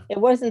 well, Yeah. it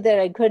wasn't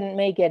that I couldn't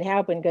make it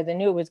happen because I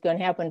knew it was going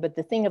to happen, but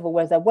the thing of it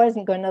was I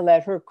wasn't going to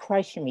let her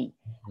crush me.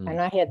 Hmm. And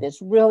I had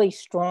this really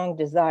strong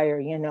desire,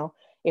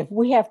 if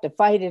we have to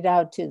fight it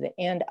out to the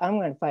end, I'm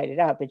going to fight it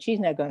out, but she's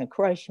not going to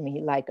crush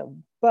me like a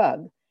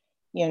bug,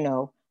 you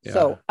know. Yeah.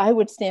 So I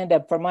would stand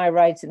up for my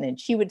rights and then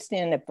she would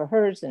stand up for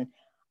hers. And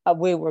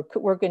we were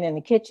working in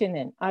the kitchen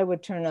and I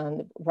would turn on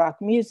the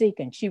rock music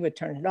and she would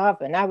turn it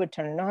off and I would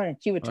turn it on and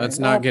she would Well, turn that's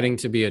it not off. getting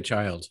to be a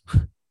child.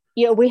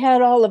 We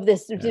had all of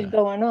this just Yeah.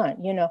 going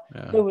on. Yeah.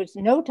 There was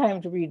no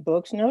time to read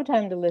books, no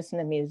time to listen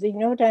to music,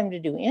 no time to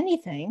do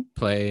anything.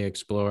 Play,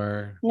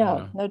 explore. No,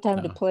 Yeah. no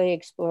time to No. play,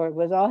 explore. It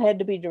was all had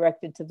to be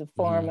directed to the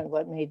farm Hmm. and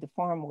what made the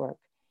farm work.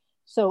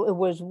 So it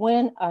was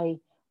when I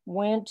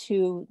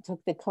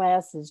took the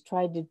classes,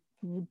 tried to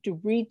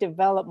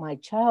redevelop my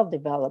child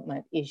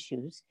development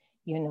issues,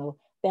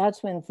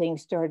 that's when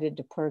things started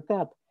to perk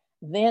up.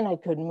 Then I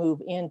could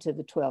move into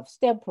the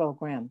 12-step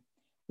program,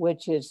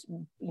 which is,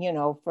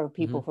 for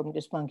people Hmm. from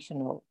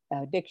dysfunctional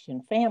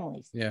addiction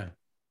families. Yeah.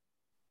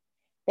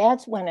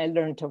 That's when I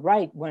learned to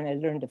write, when I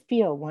learned to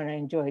feel, when I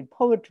enjoyed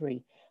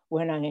poetry,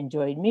 when I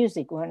enjoyed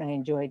music, when I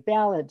enjoyed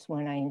ballads,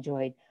 when I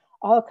enjoyed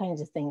all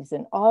kinds of things.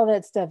 And all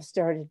that stuff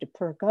started to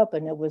perk up.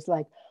 And it was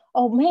like,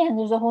 oh man,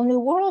 there's a whole new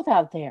world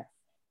out there.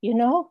 You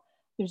know,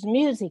 there's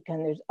music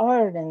and there's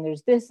art and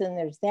there's this and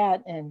there's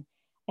that. And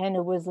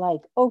it was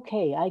like,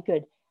 okay, I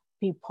could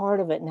be part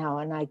of it now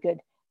and I could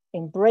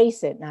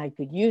embrace it and I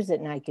could use it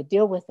and I could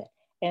deal with it.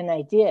 And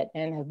I did,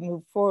 and I've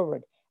moved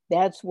forward.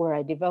 That's where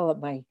I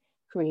developed my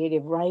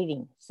creative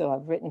writing. So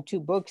I've written 2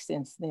 books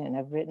since then.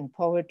 I've written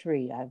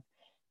poetry. I've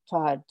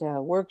taught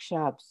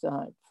workshops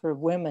for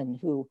women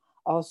who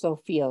also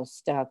feel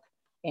stuck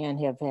and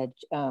have had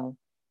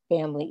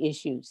family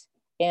issues.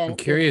 I'm And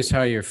curious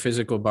how your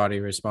physical body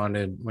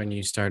responded when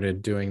you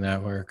started doing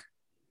that work,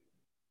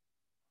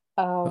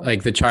 uh,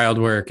 like the child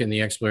work and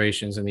the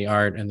explorations and the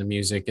art and the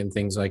music and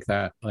things like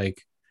that.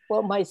 Like,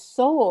 well, my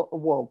soul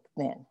awoke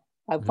then.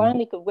 I mhm.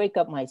 finally could wake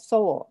up my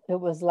soul. It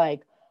was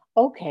like,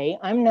 okay,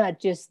 I'm not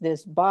just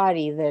this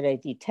body that I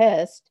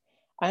detest.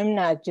 I'm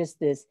not just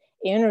this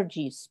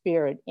energy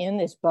spirit in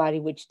this body,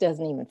 which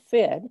doesn't even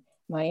fit.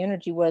 My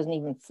energy wasn't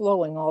even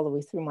flowing all the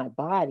way through my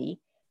body.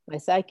 My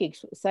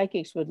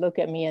psychics would look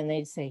at me and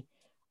they'd say,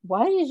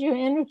 why does your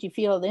energy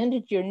field end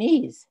at your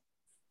knees?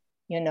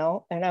 And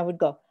I would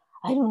go,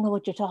 I don't know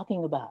what you're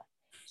talking about.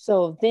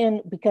 So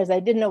then, because I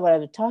didn't know what I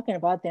was talking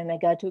about, then I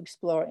got to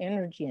explore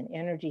energy and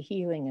energy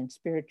healing and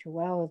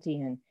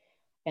spirituality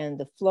and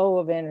the flow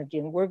of energy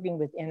and working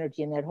with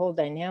energy and that whole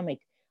dynamic.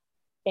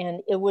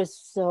 And it was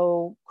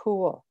so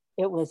cool.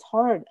 It was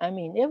hard. I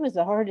mean, it was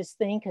the hardest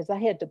thing because I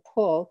had to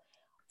pull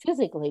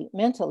physically,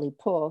 mentally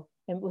pull,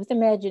 and with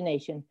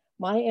imagination,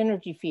 my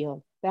energy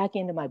field back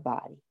into my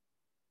body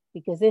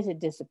because it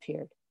had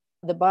disappeared.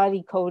 The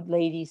body code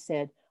lady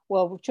said,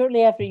 well,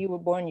 shortly after you were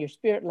born, your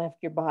spirit left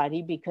your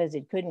body because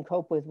it couldn't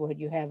cope with what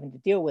you're having to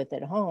deal with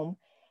at home.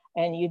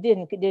 And you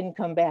didn't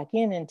come back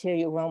in until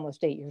you were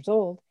almost 8 years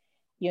old.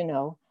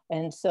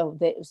 And so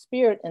the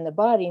spirit and the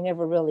body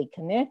never really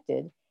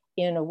connected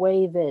in a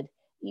way that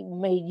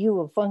made you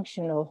a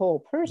functional whole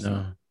person.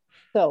 No.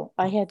 So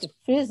I had to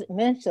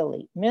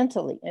mentally,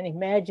 and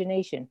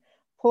imagination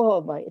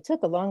pull my, it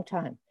took a long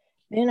time.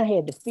 Then I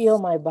had to feel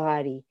my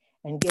body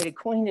and get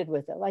acquainted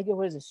with it like it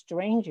was a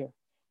stranger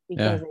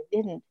because Yeah. I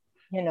didn't,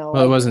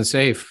 Well, it wasn't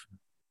safe.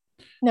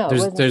 no, it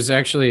wasn't. There's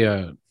actually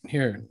a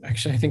here.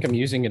 Actually, I think I'm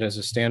using it as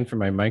a stand for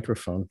my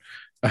microphone.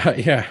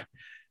 Yeah.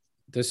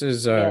 This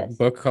is a Yes.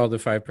 book called The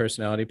Five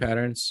Personality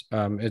Patterns.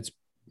 It's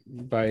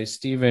by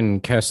Stephen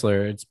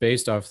Kessler. It's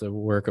based off the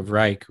work of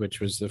Reich, which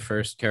was the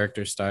first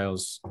character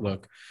styles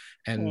look.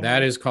 And that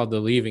Mm-hmm. is called the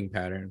leaving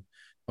pattern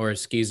or a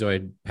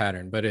schizoid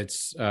pattern. But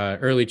it's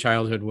early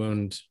childhood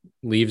wound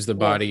leaves the Yes.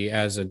 body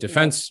as a Yes.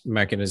 defense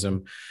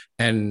mechanism.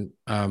 And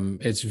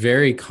it's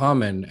very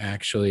common,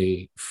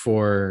 actually,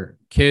 for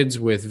kids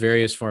with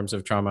various forms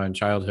of trauma in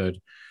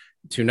childhood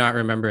to not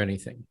remember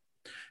anything.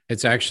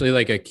 It's actually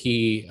like a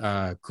key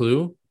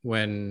clue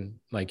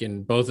when, like,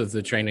 in both of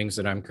the trainings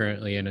that I'm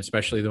currently in,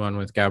 especially the one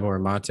with Gabor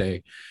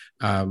Mate,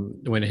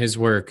 when his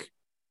work,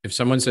 if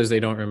someone says they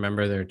don't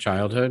remember their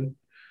childhood,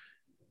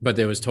 but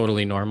it was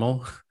totally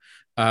normal,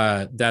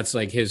 that's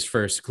like his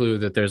first clue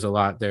that there's a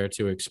lot there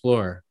to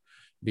explore.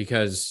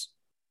 Because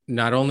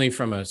not only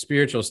from a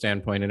spiritual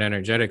standpoint and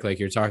energetic, like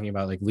you're talking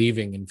about, like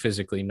leaving and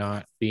physically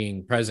not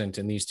being present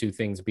and these two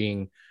things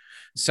being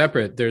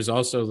separate, there's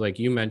also, like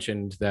you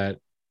mentioned, that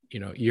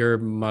your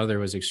mother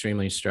was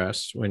extremely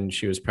stressed when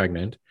she was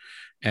pregnant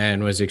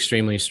and was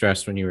extremely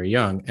stressed when you were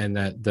young, and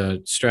that the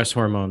stress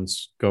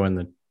hormones go in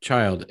the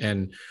child,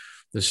 and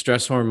the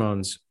stress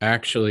hormones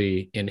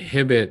actually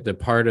inhibit the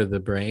part of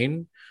the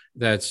brain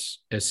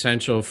that's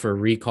essential for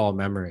recall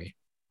memory.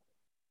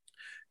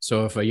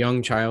 So if a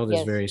young child is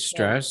Yes. very Yes.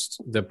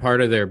 stressed, the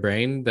part of their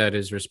brain that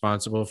is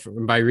responsible for,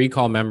 by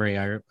recall memory,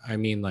 I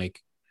mean, like,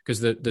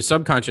 because the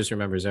subconscious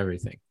remembers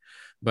everything.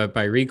 But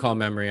by recall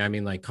memory, I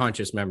mean like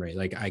conscious memory.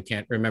 Like, I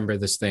can't remember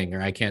this thing,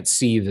 or I can't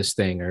see this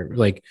thing, or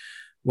like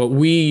what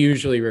we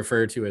usually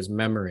refer to as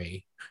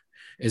memory.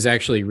 is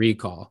actually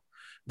recall.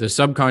 The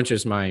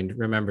subconscious mind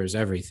remembers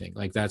everything.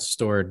 Like that's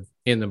stored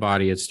in the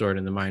body, it's stored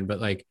in the mind.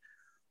 But like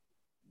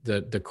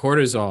the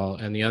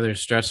cortisol and the other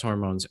stress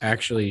hormones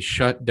actually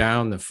shut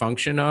down the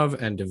function of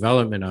and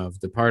development of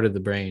the part of the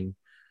brain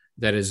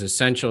that is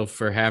essential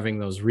for having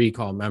those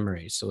recall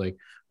memories. So like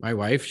my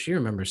wife, she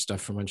remembers stuff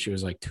from when she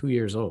was like 2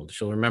 years old.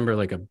 She'll remember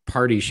like a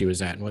party she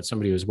was at and what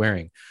somebody was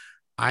wearing.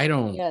 I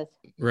don't Yes.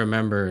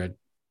 remember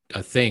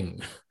a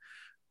thing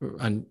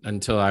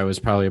until I was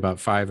probably about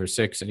 5 or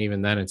 6. And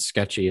even then it's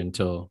sketchy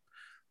until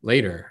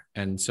later.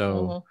 And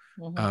so,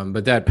 Mm-hmm. Mm-hmm.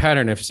 but that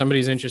pattern, if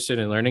somebody's interested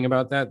in learning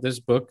about that, this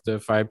book, The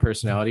 5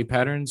 Personality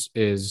Patterns,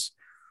 is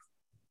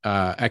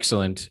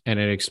excellent. And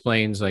it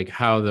explains like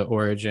how the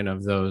origin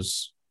of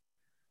those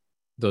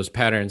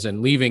patterns,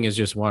 and leaving is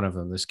just one of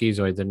them. The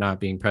schizoid, the not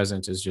being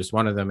present, is just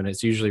one of them. And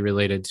it's usually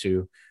related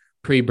to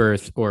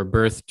pre-birth or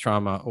birth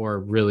trauma or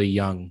really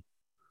young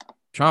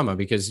trauma,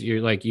 because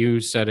you're like, you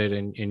said it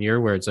in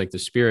your words, like the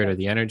spirit or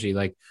the energy,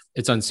 like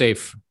it's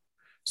unsafe.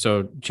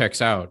 So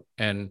checks out.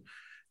 And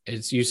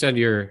it's, you said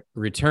your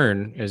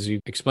return, as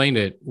you explained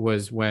it,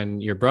 was when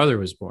your brother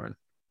was born,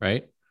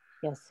 right?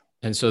 Yes.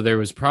 And so there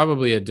was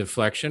probably a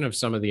deflection of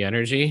some of the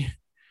energy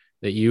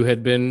that you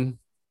had been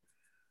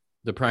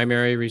the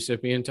primary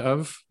recipient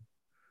of.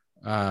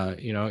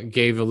 It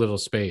gave a little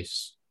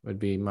space, would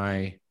be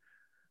my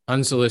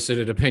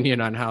unsolicited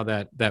opinion on how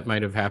that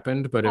might have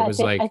happened. But it was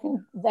like,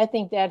 I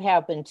think that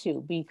happened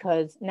too,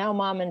 because now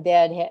mom and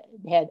dad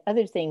had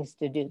other things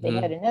to do. They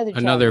had another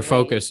child another to raise.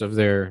 focus of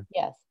their,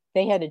 Yes,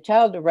 they had a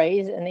child to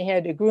raise, and they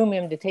had to groom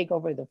him to take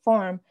over the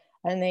farm,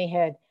 and they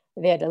had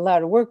a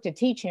lot of work to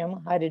teach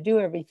him how to do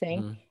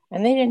everything,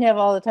 and they didn't have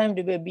all the time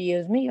to be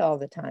as me all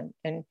the time.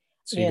 And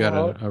so you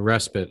got a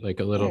respite, like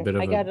a little bit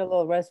of I got a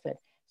little respite.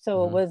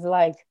 So it was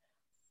like,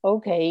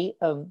 okay,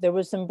 there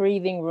was some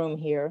breathing room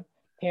here.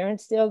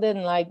 Parents still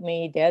didn't like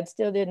me. Dad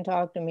still didn't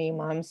talk to me.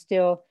 Mom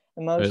still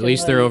at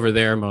least they're emotionally over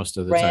there most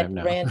of the time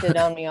now. ranted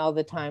on me all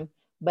the time.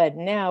 But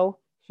now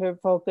her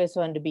focus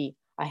on to be,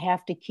 I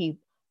have to keep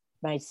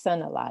my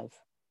son alive.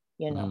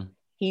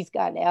 He's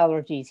got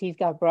allergies. He's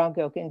got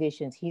bronchial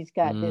conditions. He's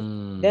got this.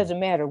 Doesn't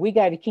matter. We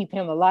got to keep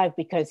him alive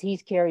because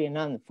he's carrying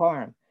on the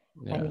farm,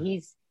 and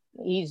he's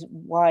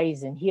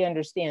wise, and he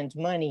understands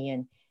money,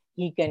 and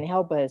he can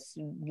help us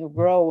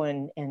grow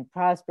and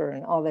prosper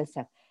and all that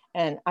stuff.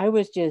 And I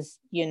was just,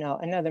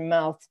 another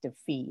mouth to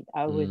feed.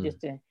 I was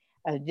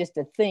just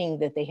a thing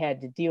that they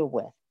had to deal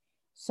with.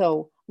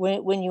 So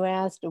when you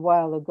asked a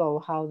while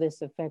ago how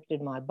this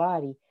affected my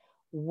body,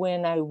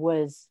 when I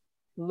was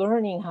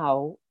learning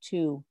how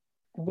to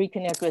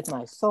reconnect with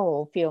my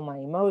soul, feel my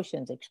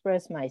emotions,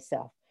 express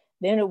myself,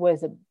 then it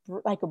was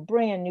like a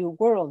brand new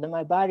world, and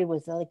my body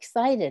was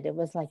excited. It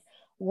was like,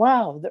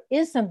 wow, there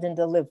is something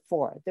to live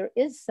for. There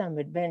is some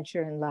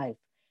adventure in life.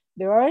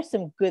 There are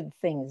some good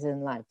things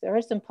in life. There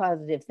are some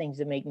positive things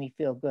that make me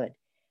feel good.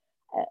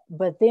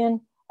 But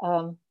then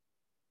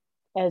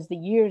as the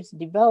years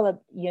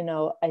developed,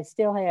 I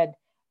still had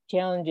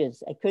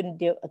challenges. I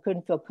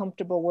couldn't feel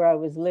comfortable where I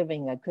was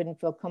living. I couldn't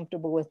feel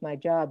comfortable with my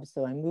job.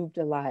 So I moved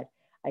a lot.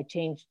 I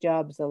changed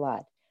jobs a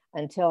lot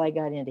until I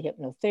got into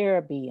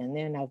hypnotherapy. And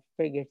then I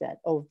figured that,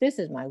 oh, this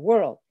is my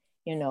world,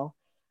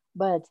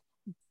 But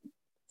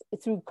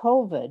through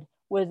COVID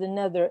was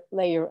another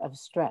layer of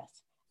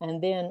stress.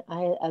 And then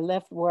I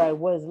left where I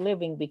was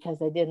living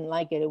because I didn't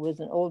like it. It was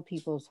an old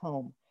people's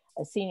home,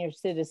 a senior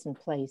citizen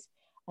place.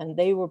 And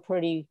they were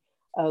pretty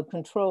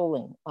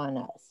controlling on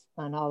us,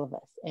 on all of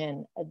us.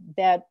 And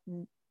that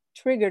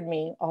triggered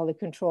me, all the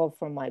control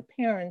from my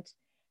parents.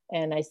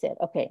 And I said,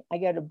 okay, I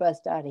got to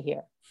bust out of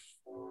here.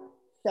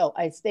 So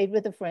I stayed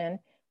with a friend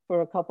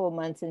for a couple of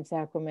months in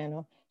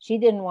Sacramento. She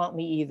didn't want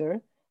me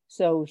either.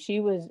 So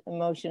she was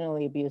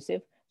emotionally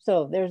abusive.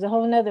 So there's a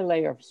whole nother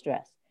layer of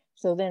stress.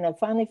 So then I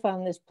finally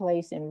found this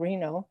place in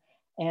Reno,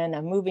 and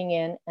I'm moving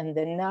in. And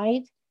the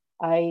night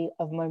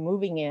of my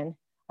moving in,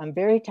 I'm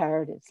very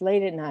tired. It's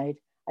late at night.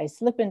 I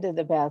slip into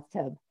the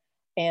bathtub,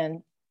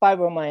 and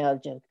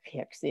fibromyalgia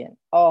kicks in.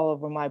 All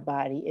over my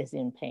body is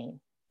in pain,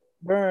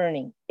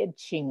 burning,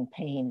 itching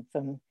pain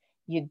from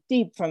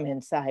deep from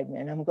inside me.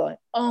 And I'm going,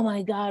 oh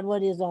my God,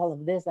 what is all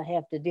of this I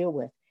have to deal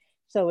with?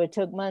 So it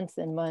took months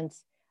and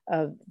months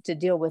to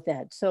deal with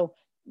that. So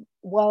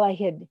while I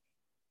had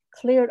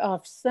cleared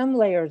off some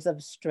layers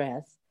of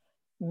stress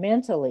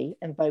mentally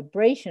and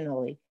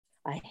vibrationally,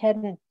 I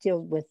hadn't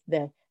dealt with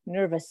the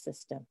nervous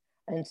system.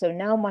 And so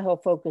now my whole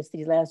focus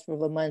these last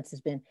couple of months has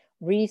been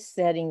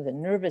resetting the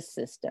nervous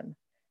system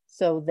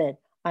so that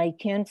I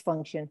can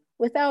function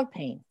without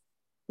pain,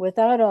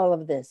 without all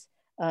of this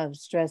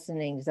stress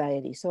and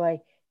anxiety. So I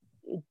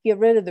get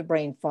rid of the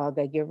brain fog,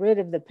 I get rid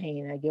of the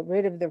pain, I get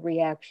rid of the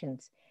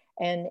reactions.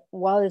 And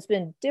while it's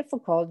been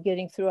difficult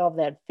getting through all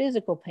that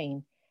physical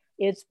pain,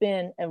 it's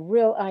been a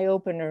real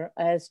eye-opener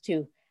as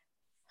to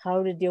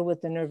how to deal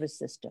with the nervous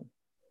system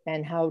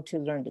and how to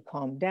learn to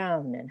calm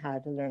down and how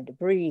to learn to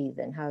breathe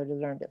and how to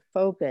learn to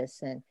focus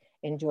and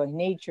enjoy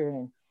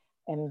nature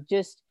and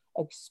just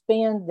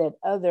expand that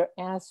other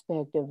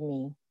aspect of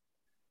me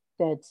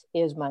that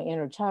is my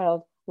inner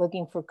child,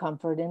 looking for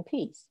comfort and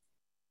peace.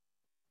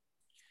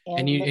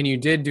 And you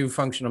did do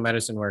functional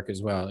medicine work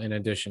as well, in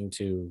addition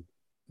to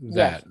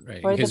that, yes,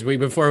 right? Because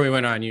before we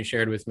went on, you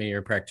shared with me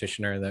your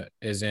practitioner that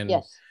is in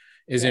yes,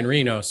 in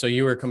Reno. So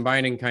you were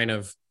combining kind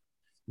of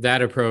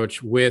that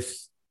approach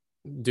with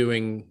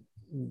doing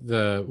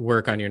the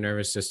work on your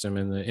nervous system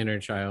and the inner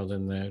child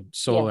and the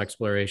soul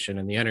exploration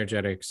and the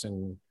energetics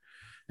and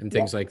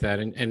things like that.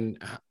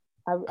 And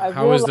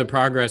how was the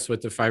progress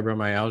with the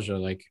fibromyalgia?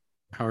 Like,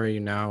 how are you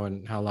now,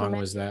 and how long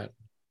was that?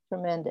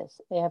 Tremendous.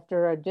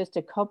 After just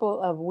a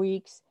couple of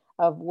weeks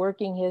of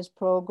working his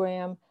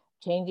program,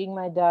 changing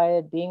my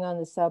diet, being on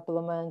the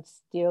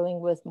supplements, dealing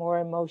with more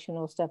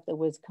emotional stuff that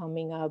was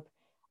coming up,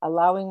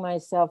 allowing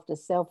myself to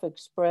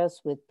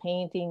self-express with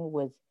painting,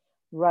 with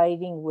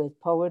writing, with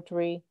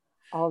poetry,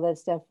 all that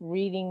stuff,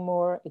 reading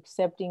more,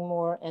 accepting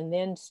more, and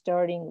then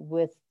starting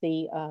with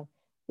and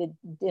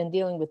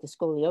dealing with the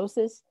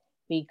scoliosis,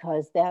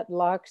 because that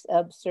locks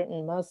up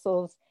certain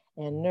muscles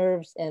and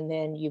nerves, and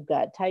then you've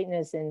got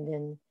tightness, and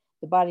then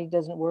the body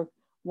doesn't work.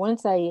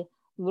 Once I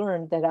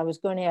learned that I was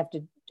going to have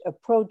to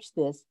approach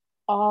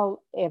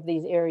all of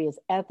these areas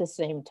at the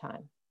same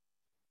time,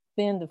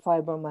 then the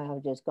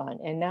fibromyalgia is gone.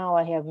 And now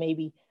I have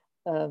maybe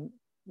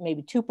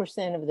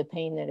 2% of the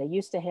pain that I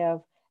used to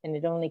have, and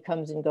it only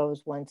comes and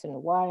goes once in a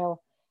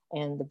while.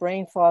 And the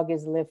brain fog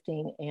is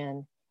lifting,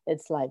 and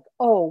it's like,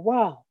 oh,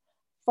 wow,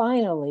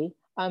 finally,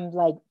 I'm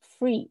like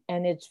free.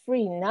 And it's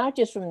free not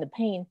just from the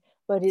pain,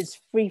 but it's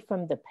free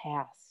from the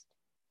past.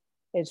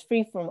 It's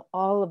free from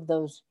all of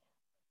those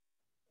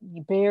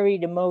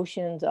buried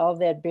emotions, all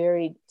that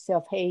buried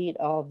self-hate,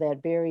 all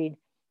that buried,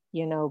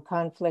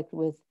 conflict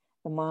with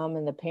the mom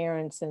and the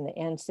parents and the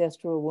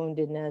ancestral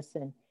woundedness.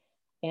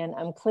 And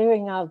I'm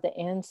clearing out the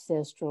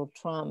ancestral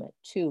trauma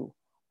too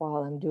while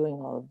I'm doing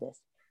all of this.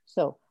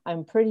 So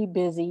I'm pretty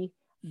busy,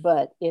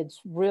 but it's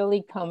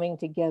really coming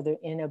together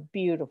in a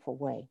beautiful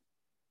way.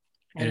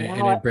 And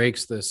it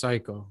breaks the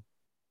cycle.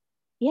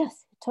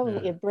 Yes,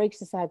 totally. Yeah. It breaks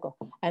the cycle.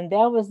 And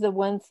that was the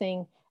one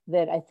thing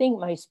that I think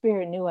my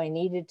spirit knew I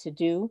needed to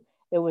do.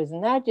 It was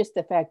not just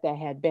the fact that I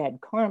had bad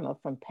karma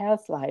from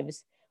past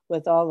lives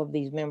with all of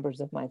these members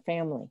of my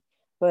family,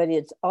 but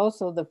it's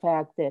also the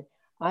fact that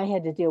I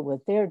had to deal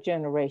with their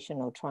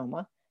generational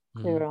trauma,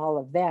 clear all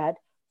of that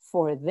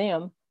for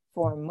them,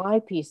 for my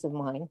peace of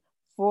mind,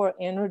 for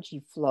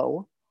energy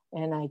flow.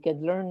 And I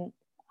could learn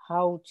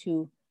how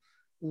to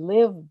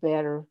live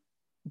better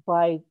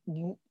by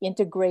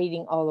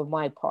integrating all of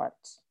my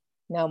parts.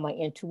 Now my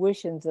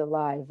intuition's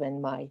alive,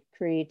 and my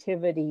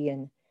creativity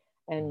and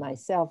my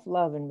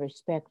self-love and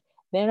respect.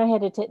 Then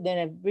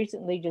I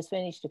recently just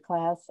finished a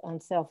class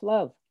on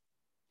self-love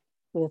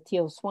with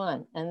Teal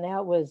Swan, and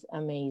that was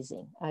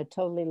amazing. I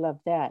totally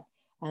loved that.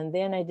 And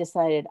then I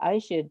decided I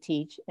should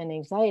teach an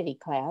anxiety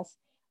class,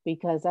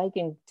 because I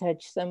can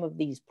touch some of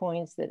these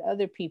points that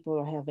other people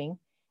are having,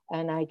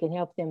 and I can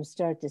help them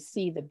start to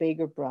see the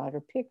bigger,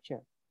 broader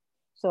picture.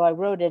 So I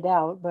wrote it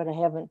out, but I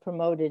haven't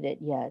promoted it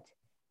yet.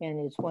 And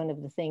it's one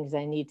of the things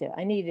I need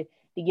to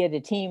get a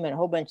team and a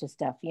whole bunch of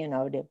stuff,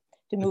 to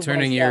move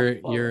turning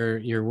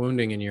your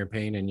wounding and your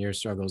pain and your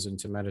struggles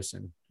into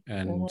medicine.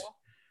 And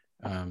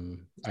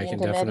I can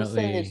definitely, medicine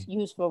is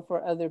useful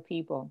for other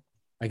people.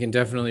 I can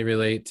definitely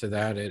relate to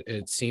that.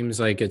 It seems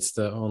like it's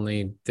the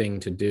only thing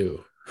to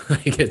do.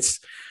 Like, it's,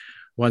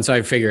 once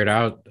I figured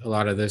out a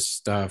lot of this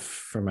stuff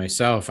for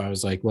myself, I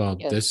was like, well,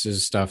 this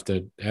is stuff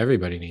that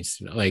everybody needs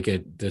to know. Like,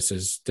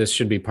 this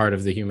should be part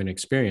of the human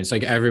experience.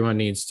 Like, everyone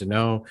needs to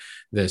know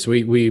this.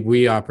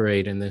 We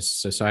operate in this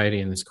society,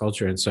 in this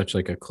culture, in such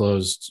like a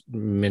closed,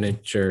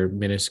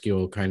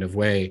 minuscule kind of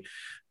way.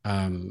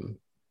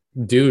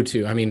 Due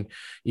to, I mean,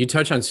 you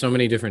touch on so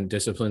many different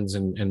disciplines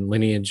and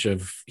lineage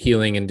of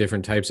healing and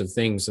different types of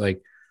things,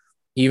 like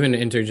even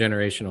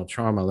intergenerational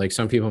trauma. Like,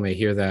 some people may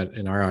hear that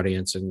in our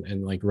audience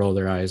and like roll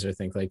their eyes or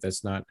think like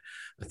that's not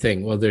a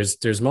thing. Well,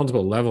 there's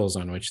multiple levels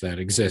on which that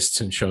exists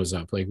and shows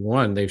up. Like,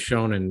 one, they've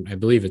shown in, I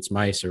believe it's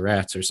mice or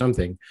rats or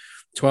something,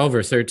 12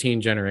 or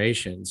 13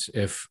 generations.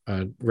 If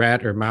a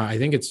rat or mouse,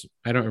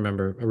 I don't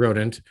remember, a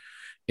rodent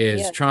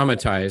is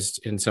traumatized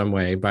in some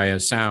way by a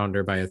sound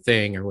or by a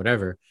thing or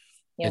whatever,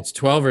 it's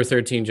 12 or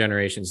 13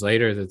 generations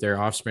later that their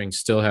offspring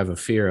still have a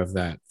fear of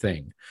that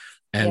thing.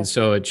 And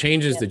so it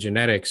changes the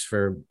genetics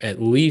for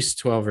at least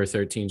 12 or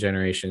 13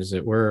 generations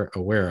that we're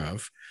aware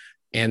of.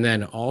 And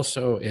then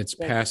also it's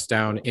passed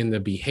down in the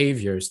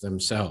behaviors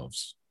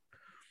themselves.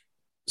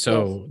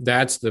 So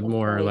that's the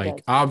more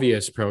like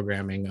obvious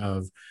programming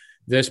of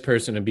this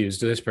person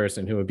abused this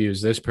person who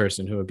abused this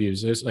person who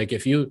abused this. Like,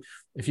 if you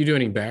do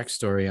any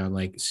backstory on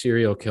like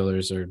serial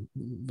killers or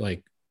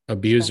like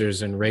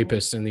abusers and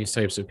rapists and these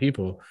types of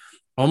people,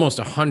 almost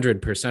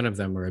 100% of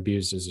them were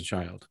abused as a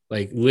child,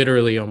 like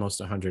literally almost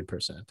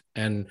 100%.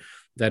 And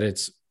that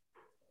it's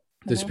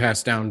this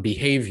passed down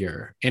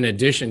behavior in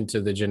addition to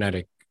the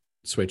genetic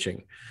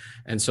switching.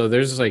 And so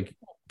there's like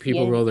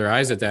people roll their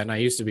eyes at that, and I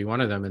used to be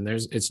one of them. And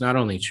it's not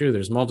only true,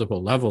 there's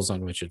multiple levels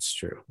on which it's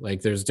true.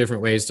 Like there's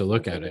different ways to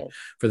look at it.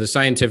 For the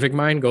scientific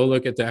mind, go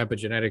look at the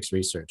epigenetics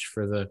research.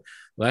 For the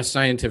less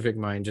scientific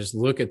mind, just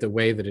look at the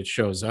way that it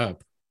shows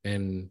up.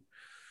 And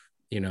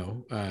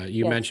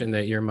you mentioned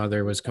that your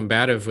mother was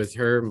combative with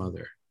her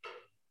mother.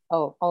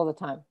 Oh, all the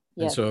time.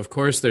 Yes. And so of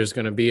course there's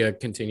going to be a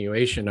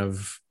continuation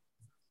of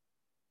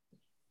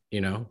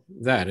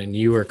that, and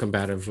you were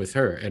combative with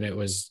her, and it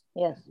was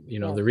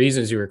the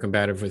reasons you were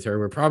combative with her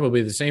were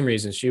probably the same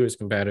reasons she was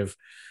combative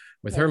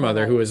with her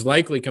mother, who was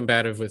likely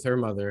combative with her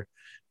mother.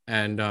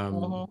 And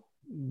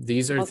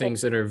these are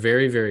things that are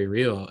very, very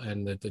real,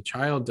 and that the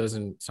child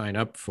doesn't sign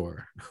up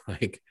for.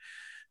 Like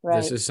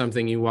this is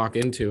something you walk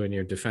into and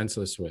you're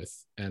defenseless with,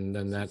 and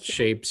then that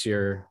shapes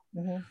your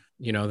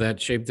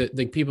that shape that,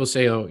 like people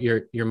say, oh,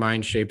 your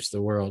mind shapes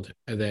the world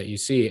that you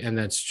see, and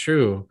that's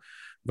true.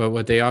 But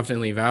what they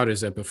often leave out is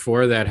that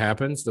before that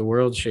happens, the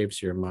world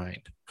shapes your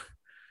mind.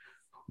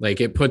 Like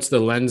it puts the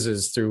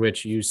lenses through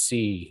which you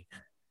see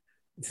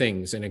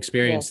things and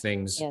experience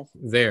things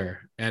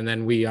there. And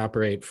then we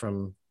operate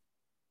from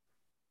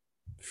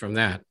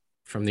that,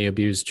 from the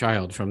abused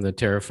child, from the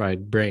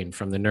terrified brain,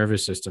 from the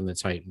nervous system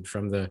that's heightened,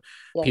 from the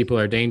people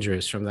are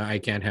dangerous, from the I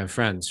can't have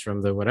friends,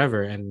 from the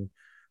whatever. And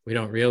we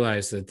don't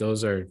realize that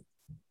those are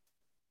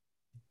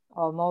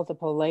all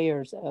multiple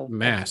layers of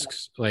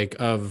masks, that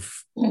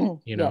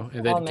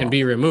can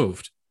be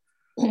removed.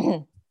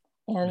 And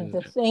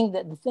the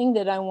thing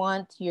that I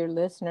want your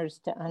listeners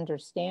to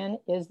understand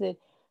is that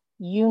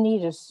you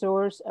need a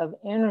source of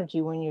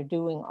energy when you're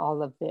doing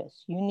all of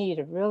this. You need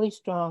a really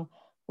strong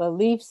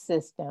belief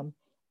system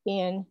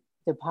in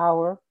the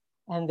power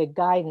and the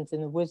guidance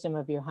and the wisdom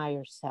of your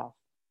higher self.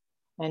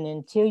 And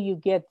until you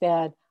get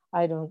that,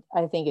 I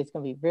think it's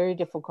going to be very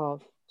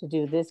difficult to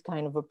do this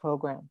kind of a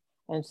program.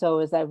 And so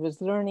as I was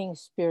learning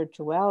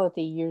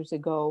spirituality years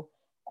ago,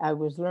 I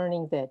was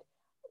learning that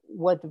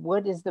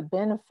what is the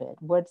benefit?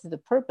 What's the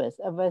purpose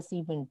of us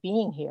even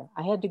being here?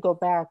 I had to go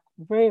back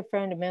very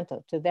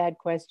fundamental to that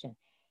question.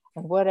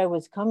 And what I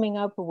was coming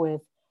up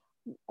with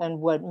and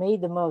what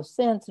made the most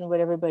sense and what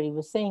everybody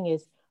was saying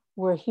is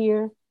we're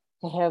here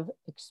to have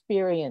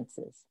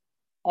experiences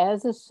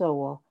as a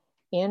soul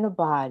in a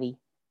body,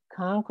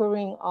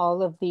 conquering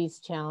all of these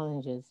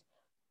challenges,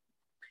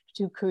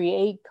 to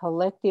create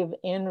collective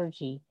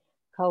energy,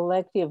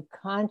 collective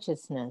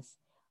consciousness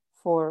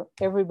for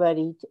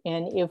everybody.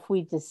 And if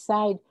we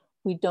decide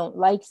we don't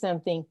like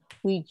something,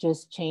 we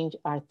just change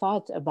our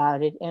thoughts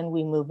about it and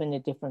we move in a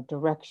different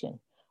direction.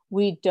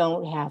 We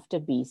don't have to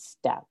be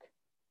stuck.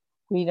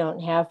 We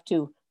don't have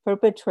to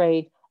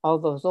perpetrate all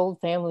those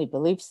old family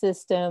belief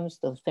systems,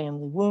 those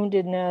family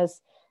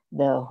woundedness,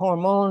 the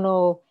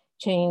hormonal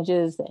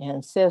changes, the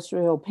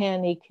ancestral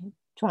panic,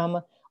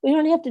 trauma. We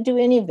don't have to do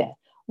any of that.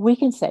 We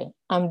can say,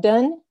 I'm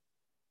done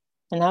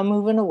and I'm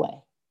moving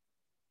away.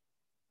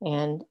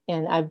 And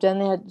I've done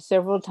that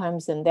several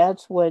times, and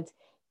that's what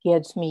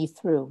gets me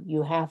through.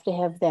 You have to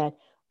have that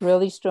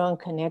really strong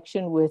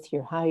connection with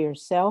your higher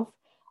self.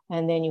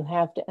 And then you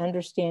have to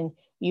understand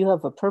you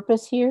have a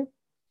purpose here.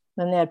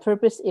 And that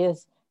purpose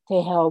is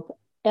to help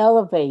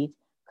elevate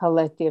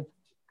collective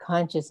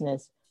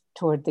consciousness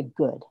toward the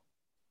good.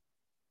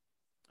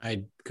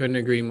 I couldn't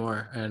agree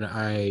more. And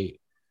I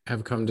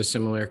have come to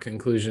similar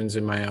conclusions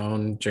in my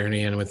own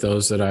journey and with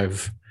those that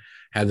I've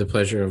had the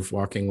pleasure of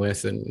walking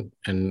with and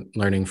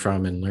learning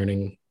from and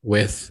learning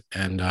with.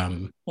 And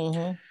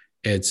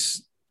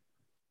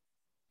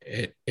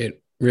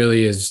it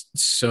really is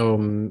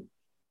so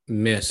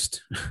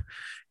missed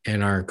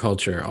in our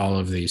culture, all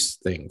of these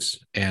things,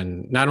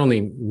 and not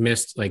only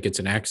missed like it's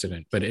an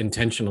accident, but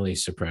intentionally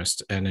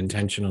suppressed and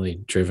intentionally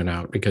driven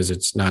out because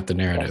it's not the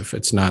narrative.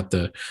 It's not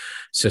the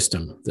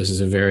system. This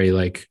is a very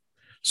like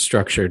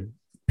structured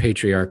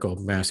patriarchal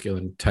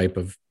masculine type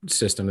of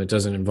system that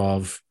doesn't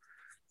involve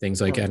things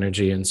like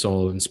energy and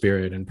soul and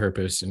spirit and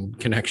purpose and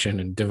connection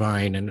and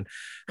divine and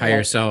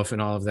higher self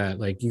and all of that.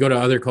 Like you go to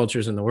other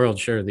cultures in the world,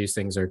 sure, these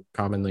things are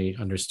commonly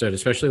understood,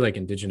 especially like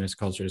indigenous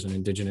cultures and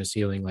indigenous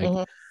healing.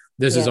 Like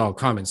this is all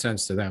common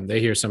sense to them. They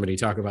hear somebody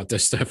talk about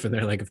this stuff and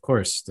they're like, of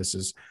course, this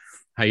is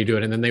how you do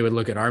it. And then they would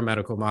look at our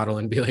medical model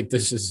and be like,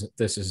 this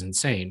is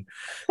insane.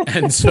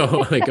 And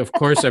so like, of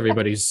course,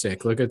 everybody's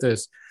sick. Look at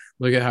this.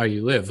 Look at how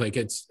you live. Like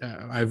it's,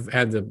 I've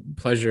had the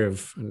pleasure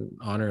of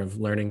honor of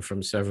learning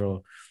from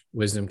several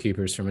wisdom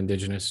keepers from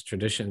indigenous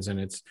traditions. And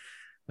it's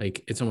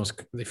like, it's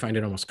almost, they find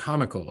it almost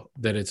comical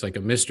that it's like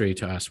a mystery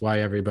to us why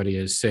everybody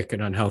is sick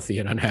and unhealthy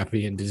and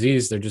unhappy and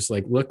diseased. They're just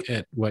like, look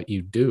at what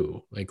you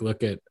do. Like,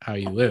 look at how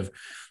you live.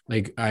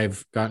 Like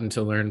I've gotten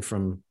to learn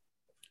from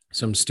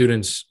some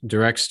students,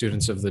 direct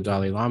students of the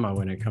Dalai Lama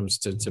when it comes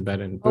to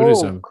Tibetan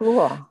Buddhism. Oh,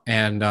 cool.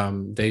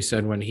 And they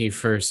said when he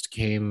first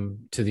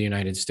came to the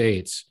United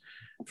States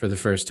for the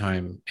first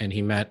time and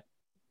he met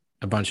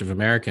a bunch of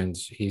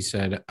Americans, he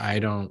said,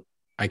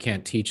 I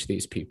can't teach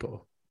these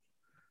people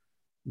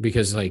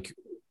because like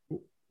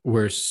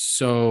we're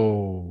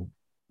so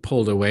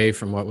pulled away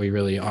from what we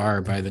really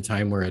are by the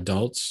time we're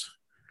adults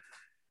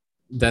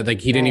that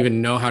like he didn't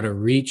even know how to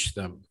reach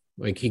them.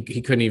 Like he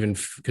couldn't even,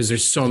 because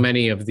there's so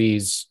many of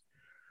these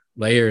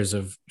layers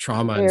of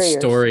trauma and Barriers,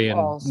 story and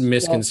walls. Yes.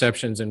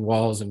 misconceptions and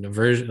walls and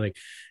aversion, like,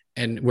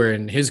 and where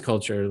in his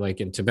culture,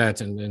 like in Tibet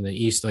and in the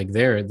East, like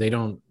there,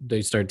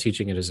 they start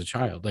teaching it as a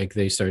child. Like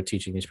they start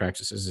teaching these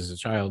practices as a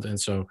child. And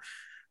so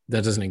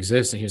that doesn't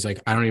exist. And he was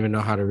like, I don't even know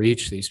how to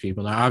reach these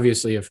people. Now,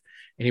 obviously, if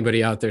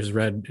anybody out there's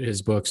read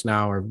his books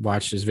now or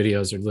watched his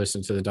videos or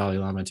listened to the Dalai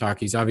Lama talk,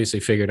 he's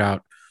obviously figured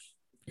out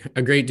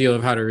a great deal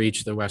of how to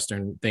reach the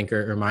Western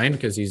thinker or mind,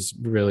 because he's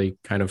really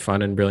kind of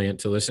fun and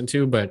brilliant to listen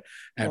to. But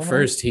at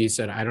first he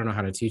said, I don't know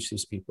how to teach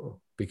these people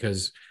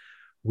because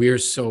we're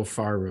so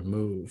far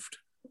removed.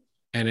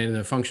 And in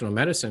the functional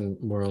medicine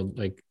world,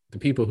 like the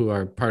people who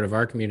are part of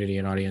our community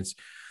and audience,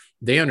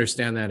 they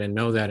understand that and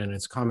know that. And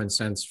it's common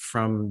sense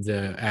from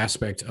the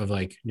aspect of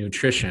like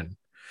nutrition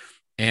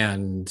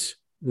and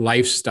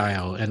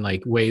lifestyle and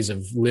like ways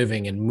of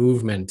living and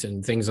movement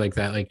and things like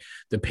that. Like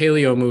the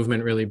paleo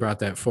movement really brought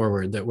that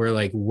forward, that we're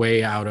like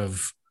way out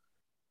of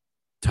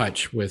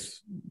touch with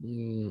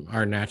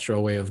our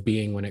natural way of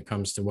being when it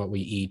comes to what we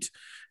eat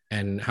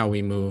and how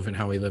we move and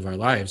how we live our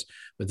lives.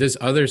 But this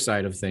other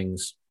side of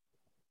things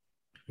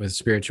with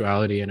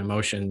spirituality and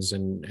emotions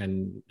and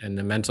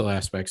the mental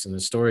aspects and the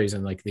stories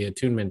and like the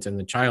attunement and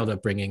the child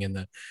upbringing and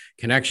the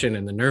connection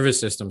and the nervous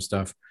system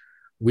stuff,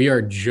 we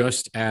are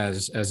just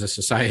as a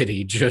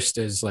society, just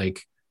as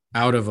like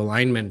out of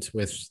alignment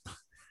with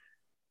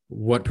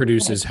what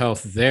produces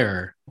health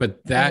there,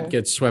 but that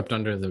gets swept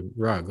under the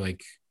rug.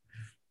 Like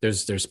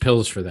there's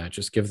pills for that.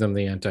 Just give them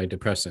the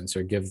antidepressants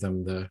or give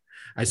them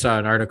I saw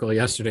an article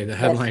yesterday. The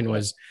headline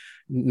was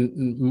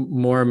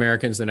more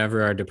Americans than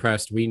ever are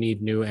depressed. We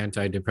need new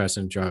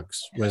antidepressant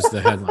drugs was the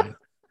headline.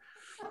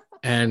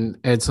 And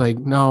it's like,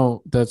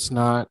 no, that's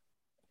not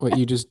what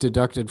you just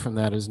deducted from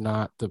that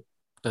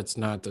that's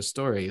not the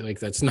story. Like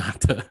that's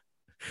not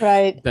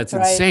that's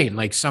insane.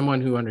 Like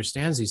someone who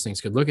understands these things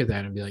could look at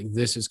that and be like,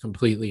 this is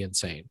completely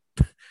insane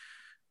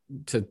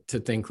to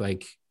think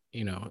like,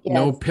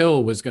 no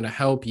pill was going to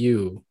help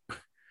you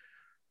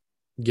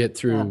get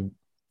through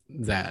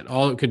that.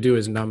 All it could do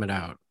is numb it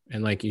out.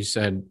 And like you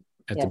said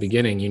at the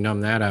beginning, you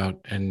numb that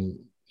out and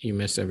you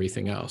miss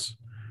everything else.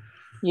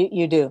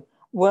 You do.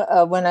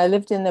 When I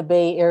lived in the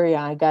Bay Area,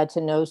 I got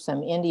to know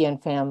some Indian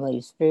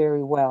families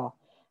very well.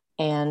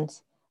 And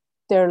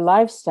their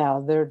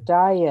lifestyle, their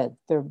diet,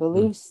 their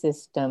belief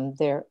system,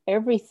 their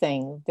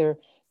everything, their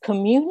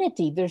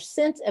community, their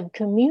sense of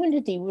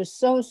community was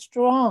so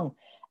strong.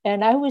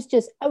 And I was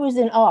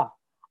in awe.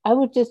 I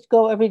would just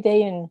go every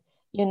day and,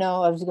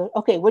 I was going,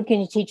 okay, what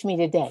can you teach me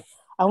today?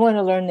 I want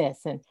to learn this.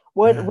 And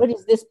what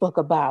is this book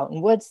about?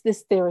 And what's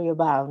this theory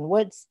about? And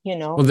what's,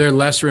 Well, they're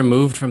less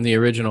removed from the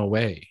original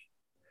way.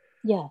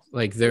 Yes.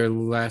 Like they're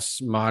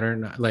less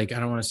modern. Like, I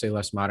don't want to say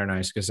less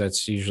modernized because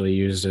that's usually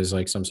used as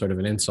like some sort of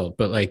an insult,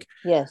 but like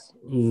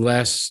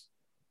less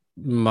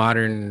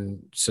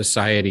modern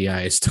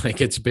societyized.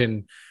 Like it's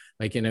been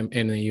like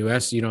in the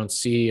US, you don't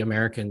see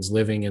Americans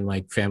living in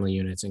like family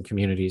units and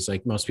communities.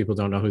 Like most people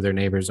don't know who their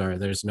neighbors are.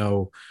 There's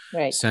no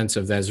sense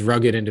of that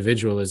rugged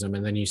individualism.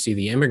 And then you see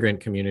the immigrant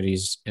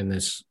communities in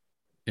this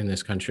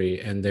country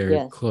and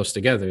they're close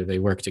together. They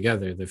work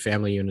together. The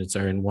family units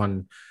are in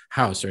one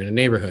house or in a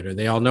neighborhood, or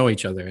they all know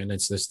each other. And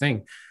it's this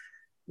thing.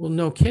 Well,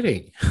 no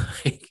kidding.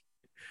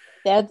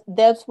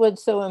 That's what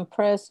so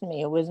impressed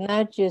me. It was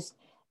not just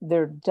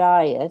their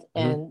diet,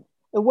 and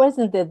it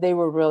wasn't that they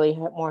were really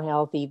more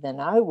healthy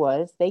than I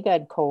was. They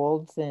got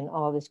colds and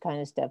all this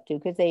kind of stuff too,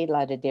 because they ate a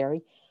lot of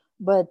dairy,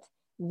 but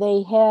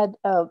they had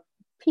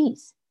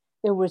peace.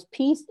 There was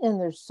peace in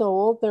their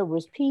soul. There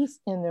was peace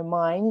in their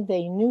mind.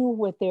 They knew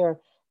what their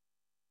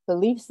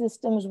belief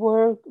systems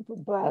were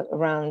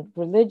around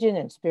religion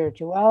and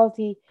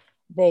spirituality.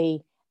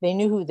 They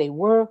knew who they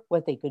were,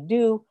 what they could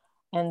do,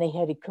 and they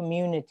had a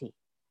community.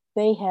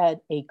 They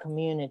had a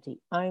community.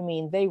 I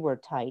mean, they were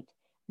tight.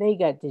 They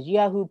got these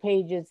Yahoo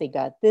pages. They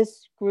got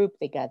this group.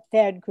 They got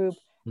that group.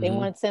 They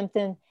want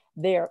something.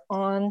 They're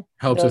on.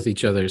 Helps with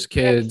each other's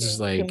kids,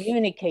 like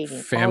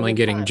communicating, family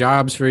getting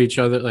jobs for each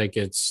other. Like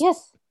it's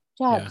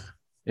jobs.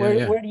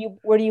 Yeah.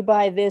 Where do you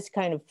buy this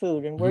kind of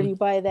food, and where do you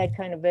buy that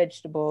kind of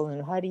vegetable,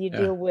 and how do you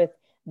deal with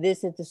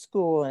this at the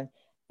school? And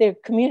they're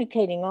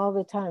communicating all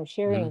the time,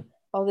 sharing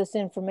all this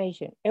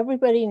information.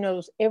 Everybody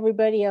knows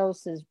everybody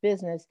else's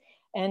business,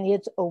 and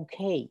it's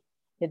okay.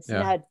 It's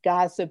not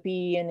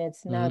gossipy, and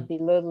it's not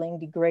belittling,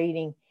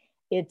 degrading.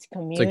 It's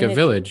community. It's like a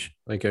village,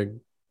 like a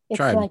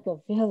tribe. It's like a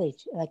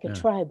village, like a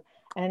tribe.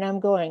 And I'm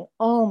going,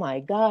 oh my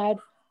God,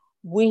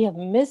 we have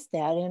missed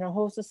that in our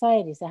whole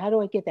society. So how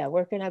do I get that?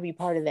 Where can I be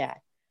part of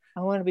that? I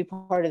want to be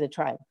part of the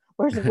tribe.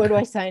 Where do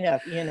I sign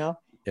up? And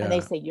they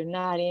say, you're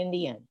not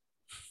Indian.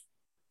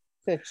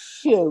 So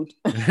shoot.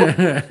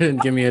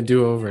 Give me a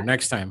do-over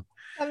next time.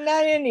 I'm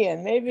not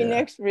Indian. Maybe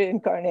next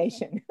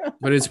reincarnation.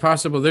 But it's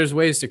possible. There's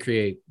ways to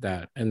create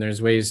that, and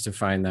there's ways to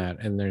find that,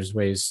 and there's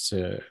ways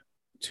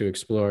to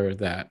explore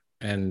that.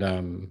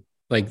 And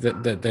like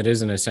that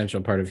is an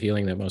essential part of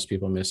healing that most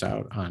people miss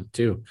out on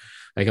too.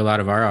 Like a lot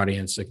of our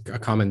audience, a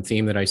common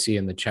theme that I see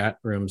in the chat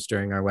rooms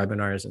during our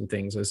webinars and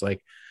things is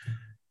like,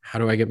 how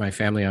do I get my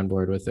family on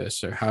board with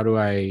this? Or how do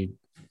I,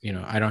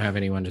 I don't have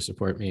anyone to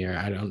support me, or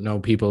I don't know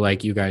people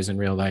like you guys in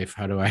real life.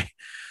 How do I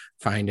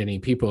find any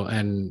people?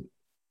 And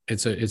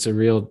it's a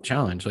real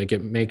challenge. Like,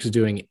 it makes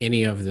doing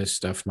any of this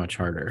stuff much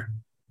harder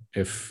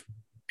if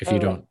you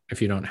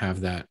don't have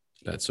that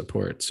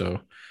support.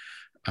 So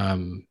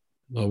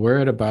well, we're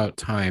at about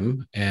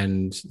time,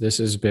 and this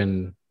has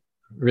been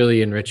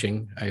really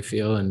enriching, I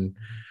feel, and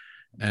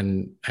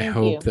I Thank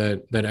hope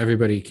you. that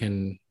everybody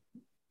can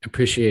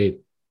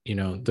appreciate,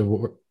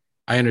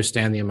 I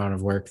understand the amount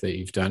of work that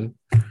you've done.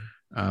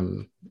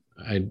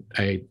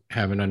 I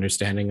have an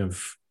understanding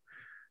of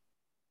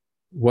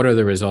what are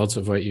the results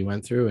of what you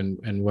went through,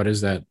 and what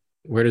is that,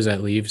 where does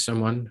that leave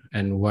someone,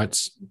 and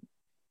what's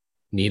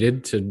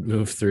needed to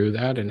move through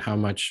that, and how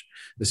much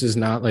this is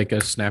not like a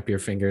snap your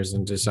fingers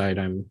and decide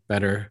I'm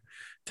better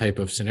type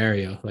of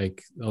scenario.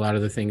 Like, a lot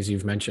of the things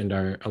you've mentioned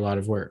are a lot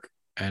of work,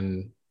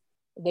 and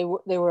They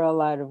were a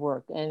lot of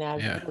work, and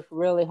I've yeah. worked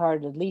really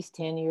hard, at least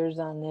 10 years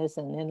on this,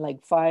 and then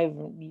like 5,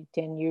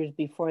 10 years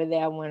before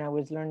that, when I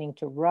was learning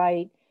to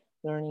write,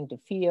 learning to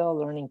feel,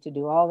 learning to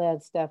do all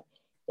that stuff.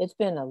 It's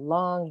been a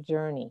long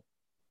journey,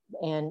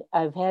 and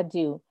I have had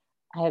to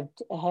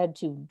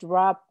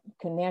drop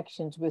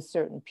connections with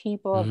certain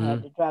people. I've had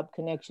Mm-hmm. to drop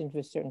connections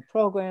with certain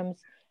programs.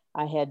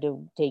 I had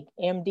to take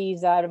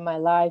MDs out of my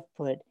life,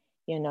 put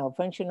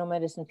functional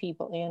medicine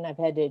people in.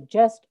 I've had to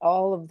adjust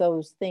all of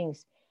those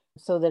things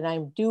so that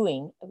I'm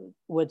doing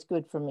what's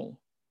good for me,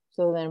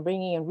 so that I'm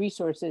bringing in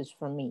resources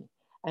for me,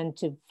 and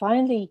to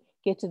finally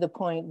get to the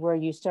point where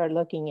you start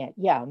looking at,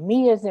 yeah,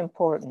 me is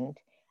important,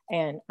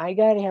 and I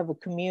got to have a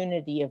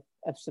community of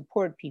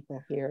support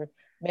people here,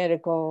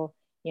 medical,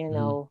 you Mm-hmm.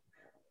 know,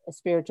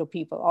 spiritual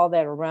people, all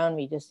that around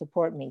me to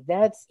support me.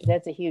 That's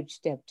a huge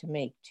step to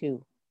make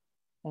too.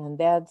 And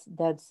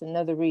that's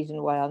another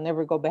reason why I'll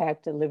never go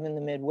back to live in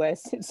the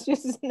Midwest. It's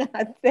just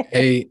not there.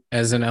 Hey,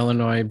 as an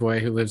Illinois boy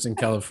who lives in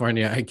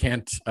California, I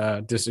can't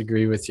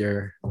disagree with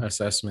your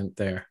assessment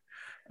there.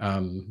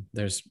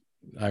 There's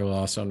I will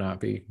also not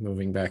be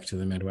moving back to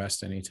the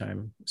Midwest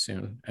anytime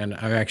soon. And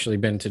I've actually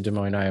been to Des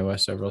Moines, Iowa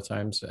several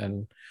times,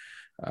 and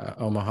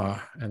Omaha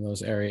and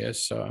those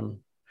areas. So I'm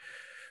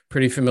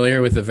pretty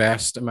familiar with the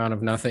vast amount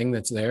of nothing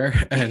that's there,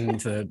 and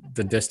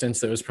the distance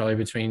that was probably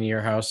between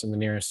your house and the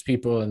nearest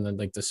people, and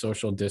the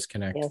social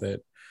disconnect Yes.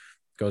 that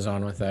goes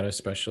on with that,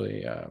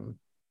 especially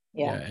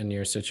Yeah. in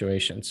your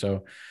situation.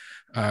 So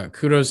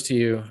kudos to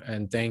you,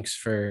 and thanks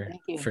for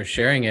Thank you.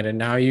 sharing it. And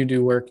now you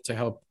do work to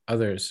help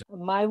others.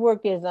 My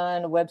work is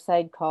on a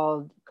website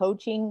called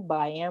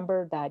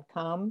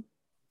coachingbyamber.com.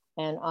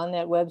 And on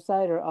that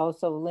website are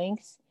also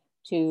links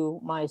to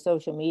my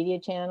social media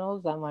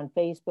channels. I'm on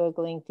Facebook,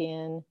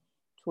 LinkedIn,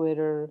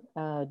 Twitter,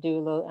 do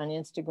a little on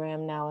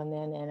Instagram now and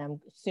then. And I'm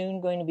soon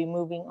going to be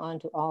moving on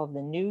to all of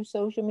the new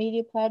social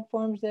media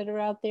platforms that are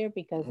out there,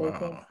 because I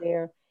think Wow.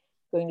 they're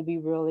going to be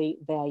really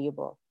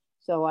valuable.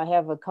 So I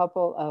have a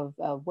couple of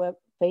web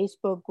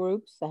Facebook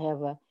groups. I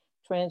have a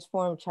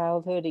Transform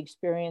Childhood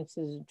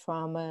Experiences,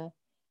 Trauma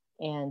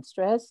and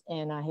Stress,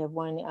 and I have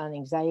one on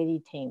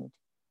Anxiety Tamed.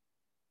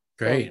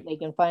 So Great. they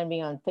can find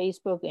me on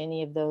Facebook,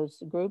 any of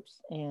those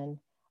groups, and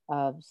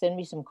send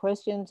me some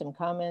questions, some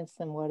comments,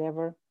 and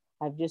whatever.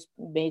 I've just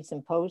made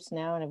some posts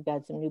now, and I've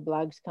got some new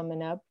blogs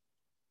coming up.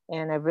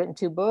 And I've written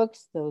 2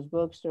 books. Those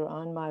books are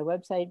on my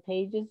website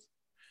pages.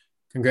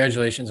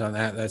 Congratulations on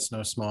that. That's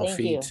no small Thank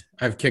you. feat.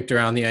 I've kicked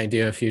around the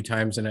idea a few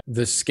times, and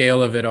the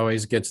scale of it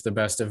always gets the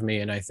best of me.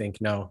 And I think,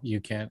 no, you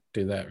can't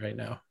do that right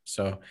now.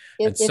 So at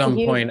It's a some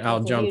huge, point I'll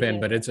it's a jump huge in,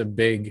 but effort.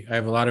 I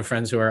have a lot of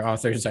friends who are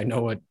authors. I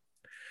know what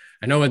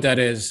that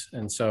is.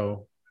 And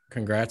so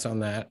congrats on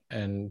that.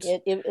 And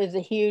It is a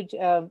huge,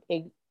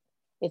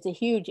 it's a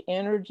huge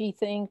energy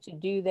thing to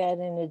do that,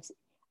 and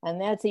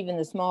that's even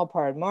the small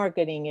part.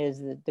 Marketing is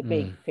the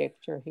big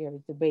picture here,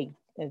 the big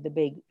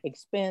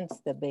expense,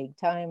 the big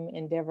time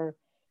endeavor,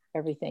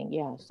 everything.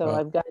 Yeah, so well,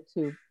 I've got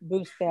to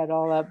boost that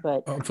all up,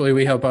 but hopefully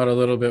we help out a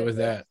little bit with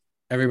this. that.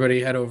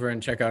 Everybody head over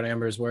and check out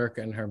Amber's work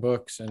and her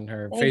books and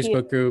her Thank you.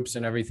 Facebook groups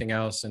and everything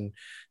else. And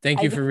thank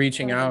I you do for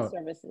reaching really good out.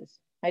 services.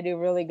 I do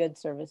really good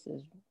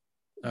services.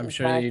 I'm Good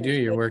sure that you do.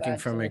 classes, You're good working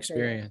books, from and materials.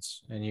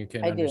 experience, and you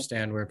can I do.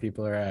 understand where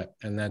people are at.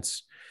 And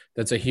that's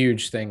a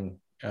huge thing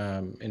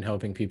in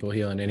helping people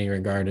heal in any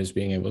regard, is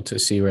being able to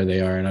see where they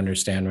are and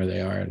understand where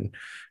they are,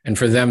 and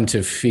for them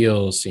to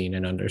feel seen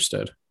and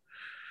understood.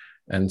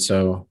 And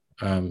so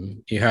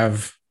you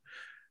have,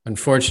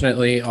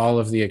 unfortunately, all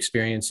of the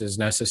experiences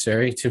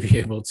necessary to be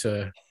able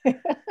to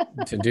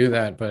do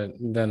that, but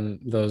then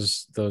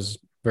those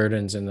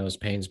burdens and those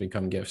pains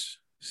become gifts.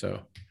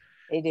 So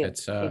They do.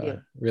 it's They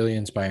do. really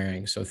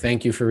inspiring. So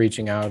thank you for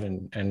reaching out,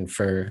 and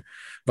for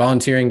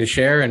volunteering to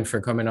share, and for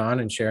coming on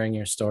and sharing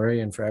your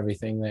story, and for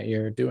everything that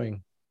you're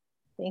doing.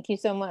 Thank you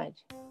so much.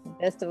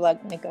 Best of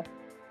luck, Nico.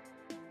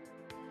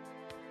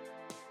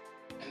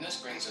 And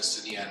this brings us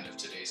to the end of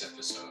today's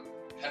episode.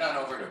 Head on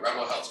over to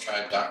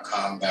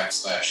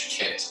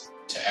rebelhealthtribe.com/kit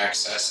to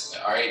access the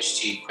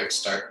RHT Quick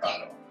Start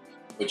Bundle,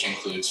 which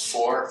includes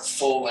 4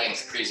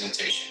 full-length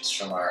presentations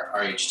from our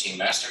RHT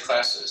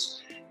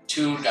masterclasses,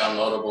 2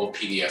 downloadable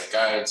PDF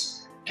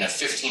guides, and a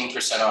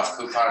 15% off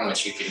coupon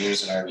which you can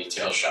use in our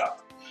retail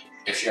shop.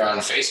 If you're on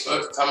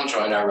Facebook, come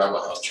join our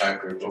Rebel Health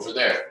Tribe group over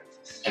there.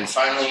 And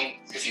finally,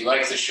 if you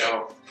like the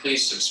show,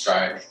 please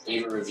subscribe,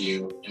 leave a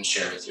review, and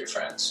share with your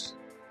friends.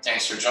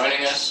 Thanks for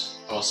joining us,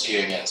 and we'll see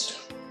you again soon.